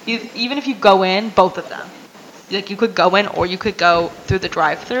could even if you go in, both of them. Like, you could go in or you could go through the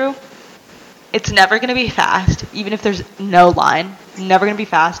drive-thru. It's never going to be fast, even if there's no line. Never going to be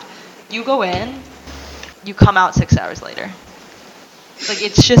fast. You go in, you come out 6 hours later. Like,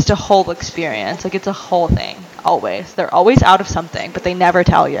 it's just a whole experience. Like, it's a whole thing, always. They're always out of something, but they never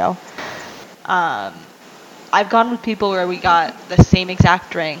tell you. I've gone with people where we got the same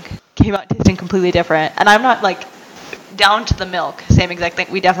exact drink, came out tasting completely different. And I'm not, like, down to the milk, same exact thing.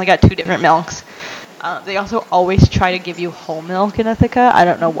 We definitely got 2 different milks. They also always try to give you whole milk in Ithaca. I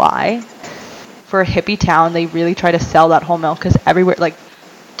don't know why. For a hippie town, they really try to sell that whole milk because everywhere, like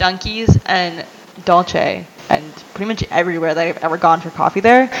Dunkies and Dolce, and pretty much everywhere that I've ever gone for coffee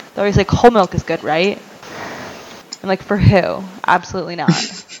there, they're always like, whole milk is good, right? I'm like, for who? Absolutely not.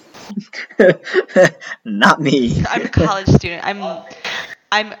 Not me. I'm a college student.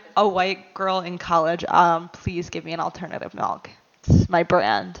 I'm a white girl in college. Please give me an alternative milk. It's my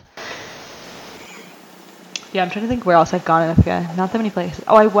brand. Yeah, I'm trying to think where else I've gone in Ithaca. Not that many places.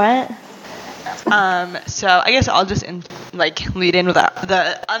 Oh, I went. So I guess I'll just lead in with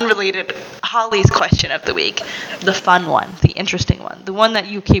the unrelated Holly's question of the week, the fun one, the interesting one, the one that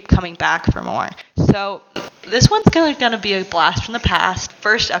you keep coming back for more. So this one's gonna be a blast from the past.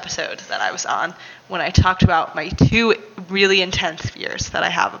 First episode that I was on when I talked about my 2 really intense fears that I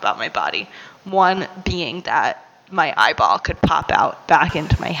have about my body. One being that my eyeball could pop out back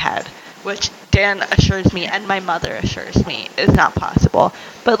into my head, which Dan assures me and my mother assures me is not possible.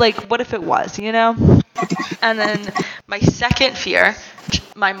 But, like, what if it was, you know? And then my second fear, which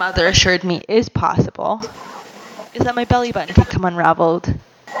my mother assured me is possible, is that my belly button could come unraveled.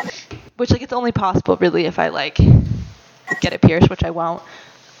 Which, like, it's only possible, really, if I, like, get it pierced, which I won't.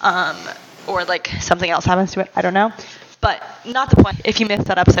 Or, like, something else happens to it. I don't know. But not the point. If you missed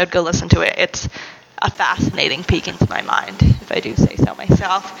that episode, go listen to it. It's a fascinating peek into my mind, if I do say so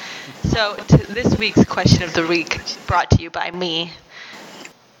myself. So this week's question of the week, brought to you by me,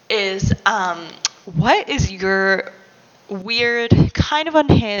 is what is your weird, kind of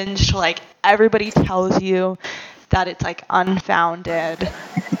unhinged, like everybody tells you that it's like unfounded,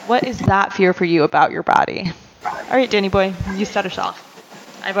 what is that fear for you about your body? All right, Danny boy, you start us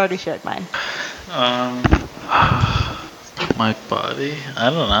off. I've already shared mine. My body? I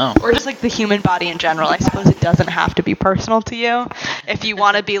don't know. Or just like the human body in general. I suppose it doesn't have to be personal to you. If you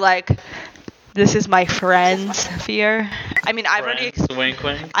want to be like, this is my friend's fear. I mean, I've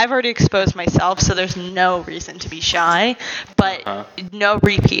already exposed myself, so there's no reason to be shy. But no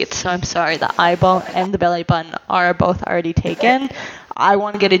repeats. So I'm sorry, the eyeball and the belly button are both already taken. I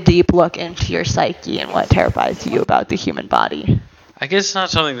want to get a deep look into your psyche and what terrifies you about the human body. I guess it's not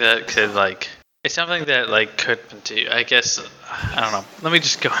something that could like. It's something that, like, could happen to you. I guess, I don't know. Let me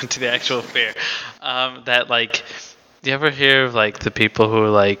just go into the actual fear. That, like, do you ever hear of, like, the people who are,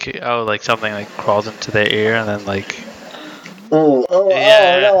 like, oh, like, something, like, crawls into their ear and then, like... Oh,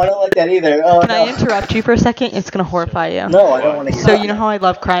 no, I don't like that either. Oh, Can I interrupt you for a second? It's going to horrify you. No, I don't want to hear that. So, you know how I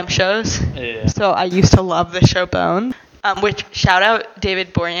love crime shows? Yeah. So, I used to love the show Bone. Which, shout out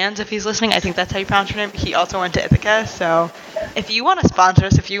David Boryans if he's listening. I think that's how you pronounce your name. He also went to Ithaca, so if you want to sponsor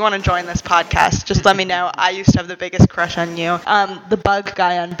us, if you want to join this podcast, just let me know. I used to have the biggest crush on you. The bug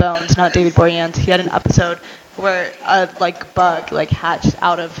guy on Bones, not David Boryans, he had an episode where a bug hatched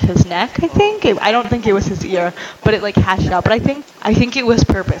out of his neck. I think I don't think it was his ear, but it hatched out. But I think it was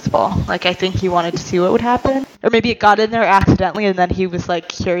purposeful. I think he wanted to see what would happen, or maybe it got in there accidentally, and then he was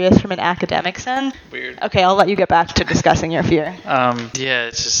curious from an academic sense. Weird. Okay, I'll let you get back to discussing your fear. Yeah,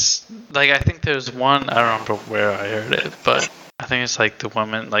 it's just I think there's one. I don't remember where I heard it, but I think it's the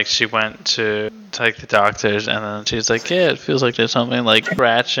woman, she went to the doctors, and then she's like, yeah, it feels like there's something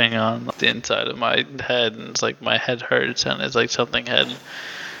scratching on the inside of my head, and it's my head hurts, and it's something had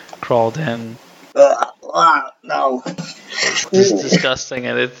crawled in. No. It's disgusting,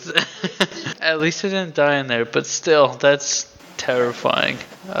 and it's at least it didn't die in there, but still, that's terrifying.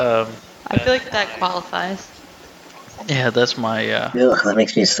 I feel like that qualifies. Yeah, that's my. Ugh, that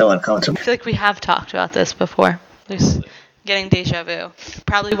makes me so uncomfortable. I feel like we have talked about this before. There's getting deja vu.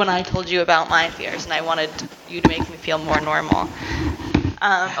 Probably when I told you about my fears, and I wanted you to make me feel more normal.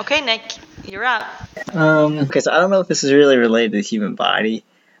 Okay, Nick, you're up. Because I don't know if this is really related to the human body,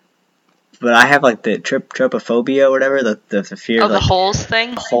 but I have the trypophobia or whatever, the fear. Oh, the holes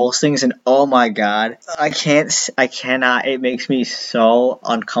thing? The holes things, and oh my god, I cannot, it makes me so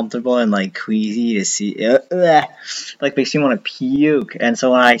uncomfortable and queasy to see. Makes me want to puke. And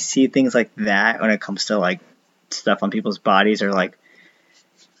so when I see things like that, when it comes to stuff on people's bodies, or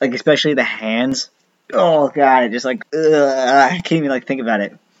especially the hands, oh god, it just I can't even think about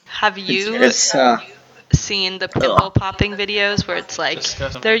it. Have you seen the pimple popping videos where it's like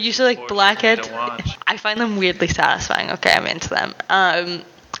they're usually like blackheads. I find them weirdly satisfying. Okay, I'm into them.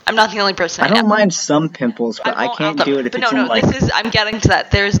 I'm not the only person. I don't mind some pimples, but I can't do it if it's in like. I'm getting to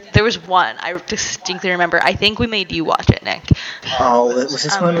that. There was one I distinctly remember. I think we made you watch it, Nick. Oh, was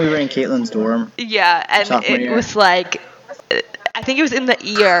this when we were in Caitlin's dorm? Yeah, and it was like. I think it was in the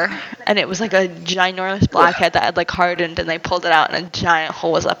ear, and it was like a ginormous blackhead that had like hardened, and they pulled it out, and a giant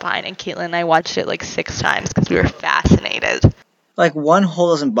hole was left behind. And Caitlin and I watched it like 6 times because we were fascinated. Like, one hole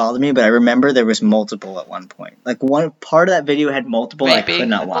doesn't bother me, but I remember there was multiple at one point. Like, one part of that video had multiple, and I could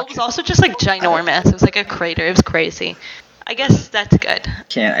not watch it. It was also just like ginormous. It was like a crater. It was crazy. I guess that's good.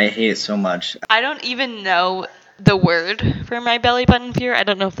 I hate it so much. I don't even know the word for my belly button fear. I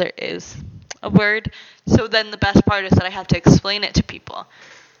don't know if there is a word. So then the best part is that I have to explain it to people.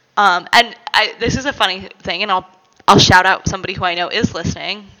 This is a funny thing, and I'll shout out somebody who I know is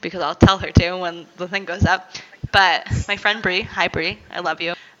listening, because I'll tell her to when the thing goes up. But my friend Bree, hi Bree, I love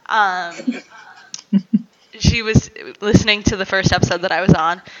you. She was listening to the first episode that I was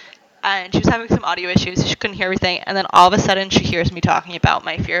on, and she was having some audio issues. She couldn't hear everything, and then all of a sudden she hears me talking about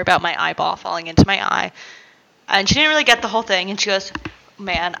my fear about my eyeball falling into my eye. And she didn't really get the whole thing, and she goes,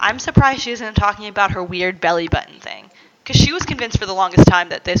 "Man, I'm surprised she isn't talking about her weird belly button thing." Because she was convinced for the longest time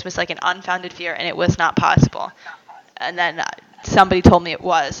that this was like an unfounded fear and it was not possible. And then somebody told me it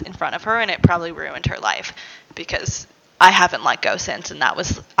was in front of her, and it probably ruined her life. Because I haven't let go since, and I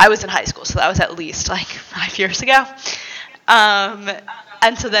was in high school, so that was at least like 5 years ago.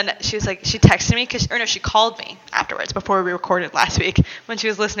 And so then she was like, she texted me, she called me afterwards before we recorded last week when she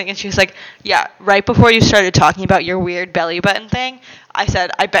was listening, and she was like, yeah, right before you started talking about your weird belly button thing, I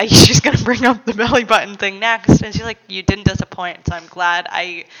said, I bet she's going to bring up the belly button thing next. And she's like, you didn't disappoint, so I'm glad.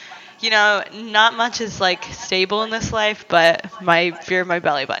 Not much is like stable in this life, but my fear of my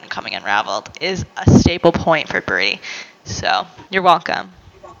belly button coming unraveled is a stable point for Bree. So you're welcome.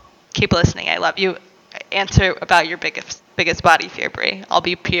 Keep listening. I love you. Answer about your biggest body fear, Bree. I'll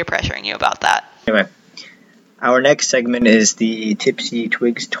be peer pressuring you about that. Anyway, our next segment is the Tipsy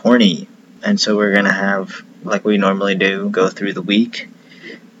Twigs Tourney. And so we're going to have, like we normally do, go through the week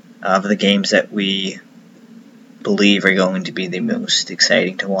of the games that we believe are going to be the most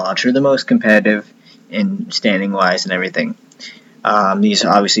exciting to watch, or the most competitive in standing-wise and everything. These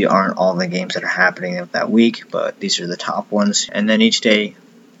obviously aren't all the games that are happening that week, but these are the top ones. And then each day,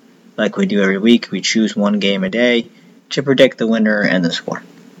 like we do every week, we choose one game a day to predict the winner and the score.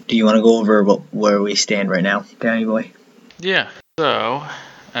 Do you want to go over where we stand right now, Danny boy? Yeah. So,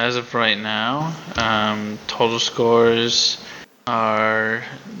 as of right now, total scores are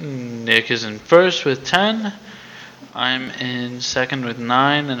Nick is in first with 10. I'm in second with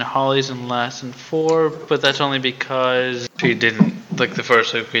 9, and Holly's in last in 4, but that's only because she didn't, like the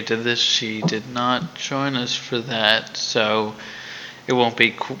first week we did this, she did not join us for that, so it won't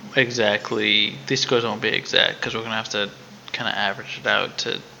be exactly, these scores won't be exact, because we're going to have to kind of average it out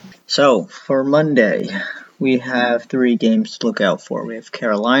to... So, for Monday, we have 3 games to look out for. We have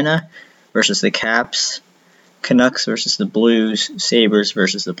Carolina versus the Caps, Canucks versus the Blues, Sabres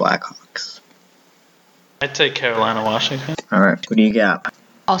versus the Blackhawks. I'd take Carolina, Washington. Alright, what do you got?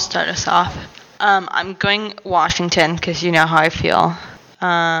 I'll start us off. I'm going Washington because you know how I feel.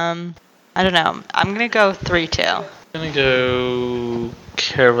 I don't know. I'm going to go 3-2. I'm going to go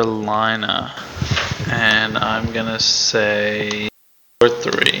Carolina, and I'm going to say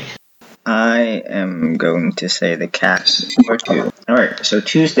 4-3. I am going to say the Caps 4-2. Alright, so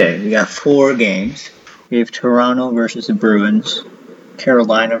Tuesday, we got 4 games. We have Toronto versus the Bruins,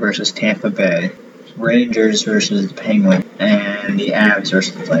 Carolina versus Tampa Bay, Rangers versus the Penguins, and the Avs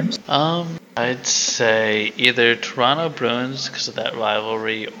versus the Flames. I'd say either Toronto Bruins because of that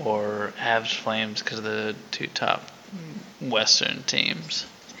rivalry, or Avs Flames because of the 2 top Western teams.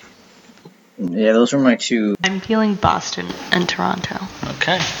 Yeah, those were my 2. I'm feeling Boston and Toronto.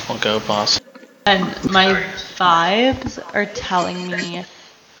 Okay, we'll go Boston. And my vibes are telling me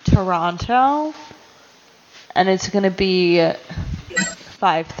Toronto, and it's going to be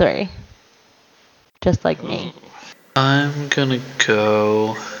 5-3. Just like me. I'm gonna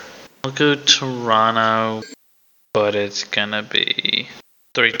go... I'll go Toronto, but it's gonna be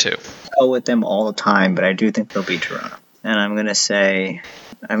 3-2. I go with them all the time, but I do think they'll beat Toronto. And I'm gonna say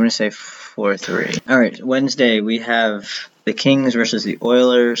 4-3. Alright, Wednesday we have the Kings versus the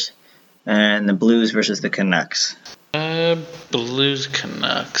Oilers, and the Blues versus the Canucks. Blues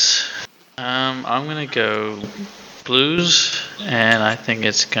Canucks. I'm gonna go Blues, and I think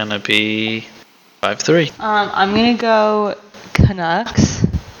it's gonna be 5-3. I'm gonna go Canucks,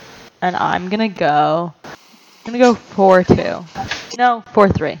 and I'm gonna go 4-2. No,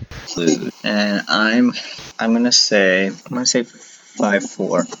 4-3. Blues. And I'm gonna say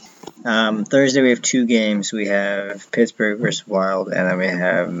 5-4. Thursday we have 2 games. We have Pittsburgh versus Wild, and then we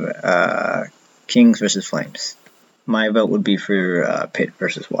have Kings versus Flames. My vote would be for Pitt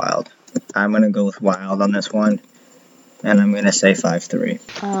versus Wild. I'm gonna go with Wild on this one, and I'm gonna say 5-3.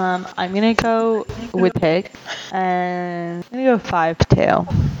 I'm gonna go with Pitt, and I'm gonna go 5-2.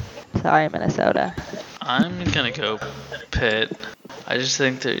 Sorry, Minnesota. I'm gonna go Pitt. I just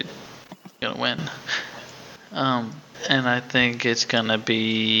think they're gonna win. And I think it's gonna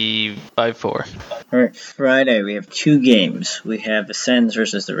be 5-4. Alright, Friday we have 2 games. We have the Sens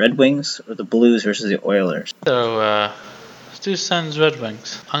versus the Red Wings, or the Blues versus the Oilers. So, let's do Sens Red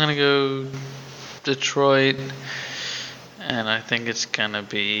Wings. I'm gonna go Detroit, and I think it's gonna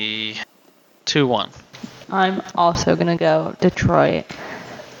be 2-1. I'm also gonna go Detroit,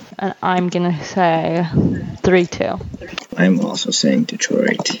 and I'm gonna say 3-2. I'm also saying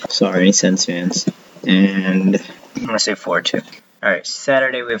Detroit. Sorry, any Sens fans. And I'm gonna say 4-2. Alright,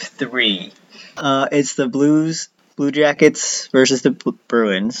 Saturday we have 3. It's the Blue Jackets versus the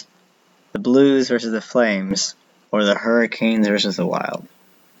Bruins, the Blues versus the Flames, or the Hurricanes versus the Wild.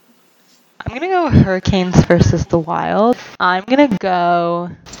 I'm gonna go Hurricanes versus the Wild. I'm gonna go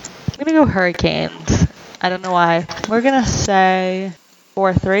Hurricanes. I don't know why. We're gonna say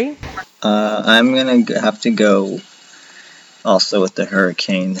 4-3. I'm gonna have to go also with the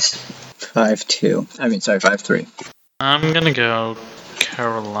Hurricanes. 5-3. I'm gonna go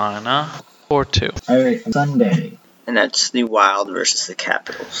Carolina 4-2. Alright, Sunday. And that's the Wild versus the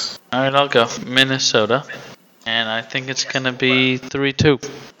Capitals. Alright, I'll go Minnesota, and I think it's gonna be 3-2.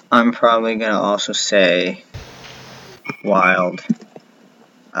 I'm probably gonna also say Wild.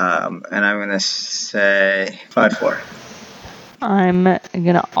 And I'm gonna say 5-4. I'm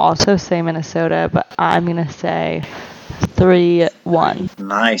gonna also say Minnesota, but I'm gonna say 3-1.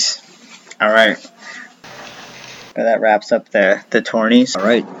 Nice. Alright. Well, that wraps up the tourneys.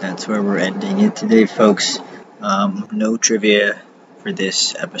 Alright, that's where we're ending it today, folks. No trivia for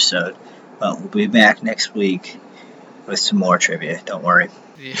this episode, but we'll be back next week with some more trivia. Don't worry.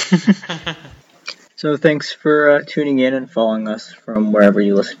 Yeah. So thanks for tuning in and following us from wherever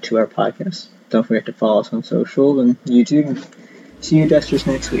you listen to our podcast. Don't forget to follow us on social and YouTube. See you Dusters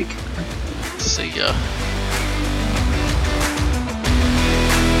next week. See ya.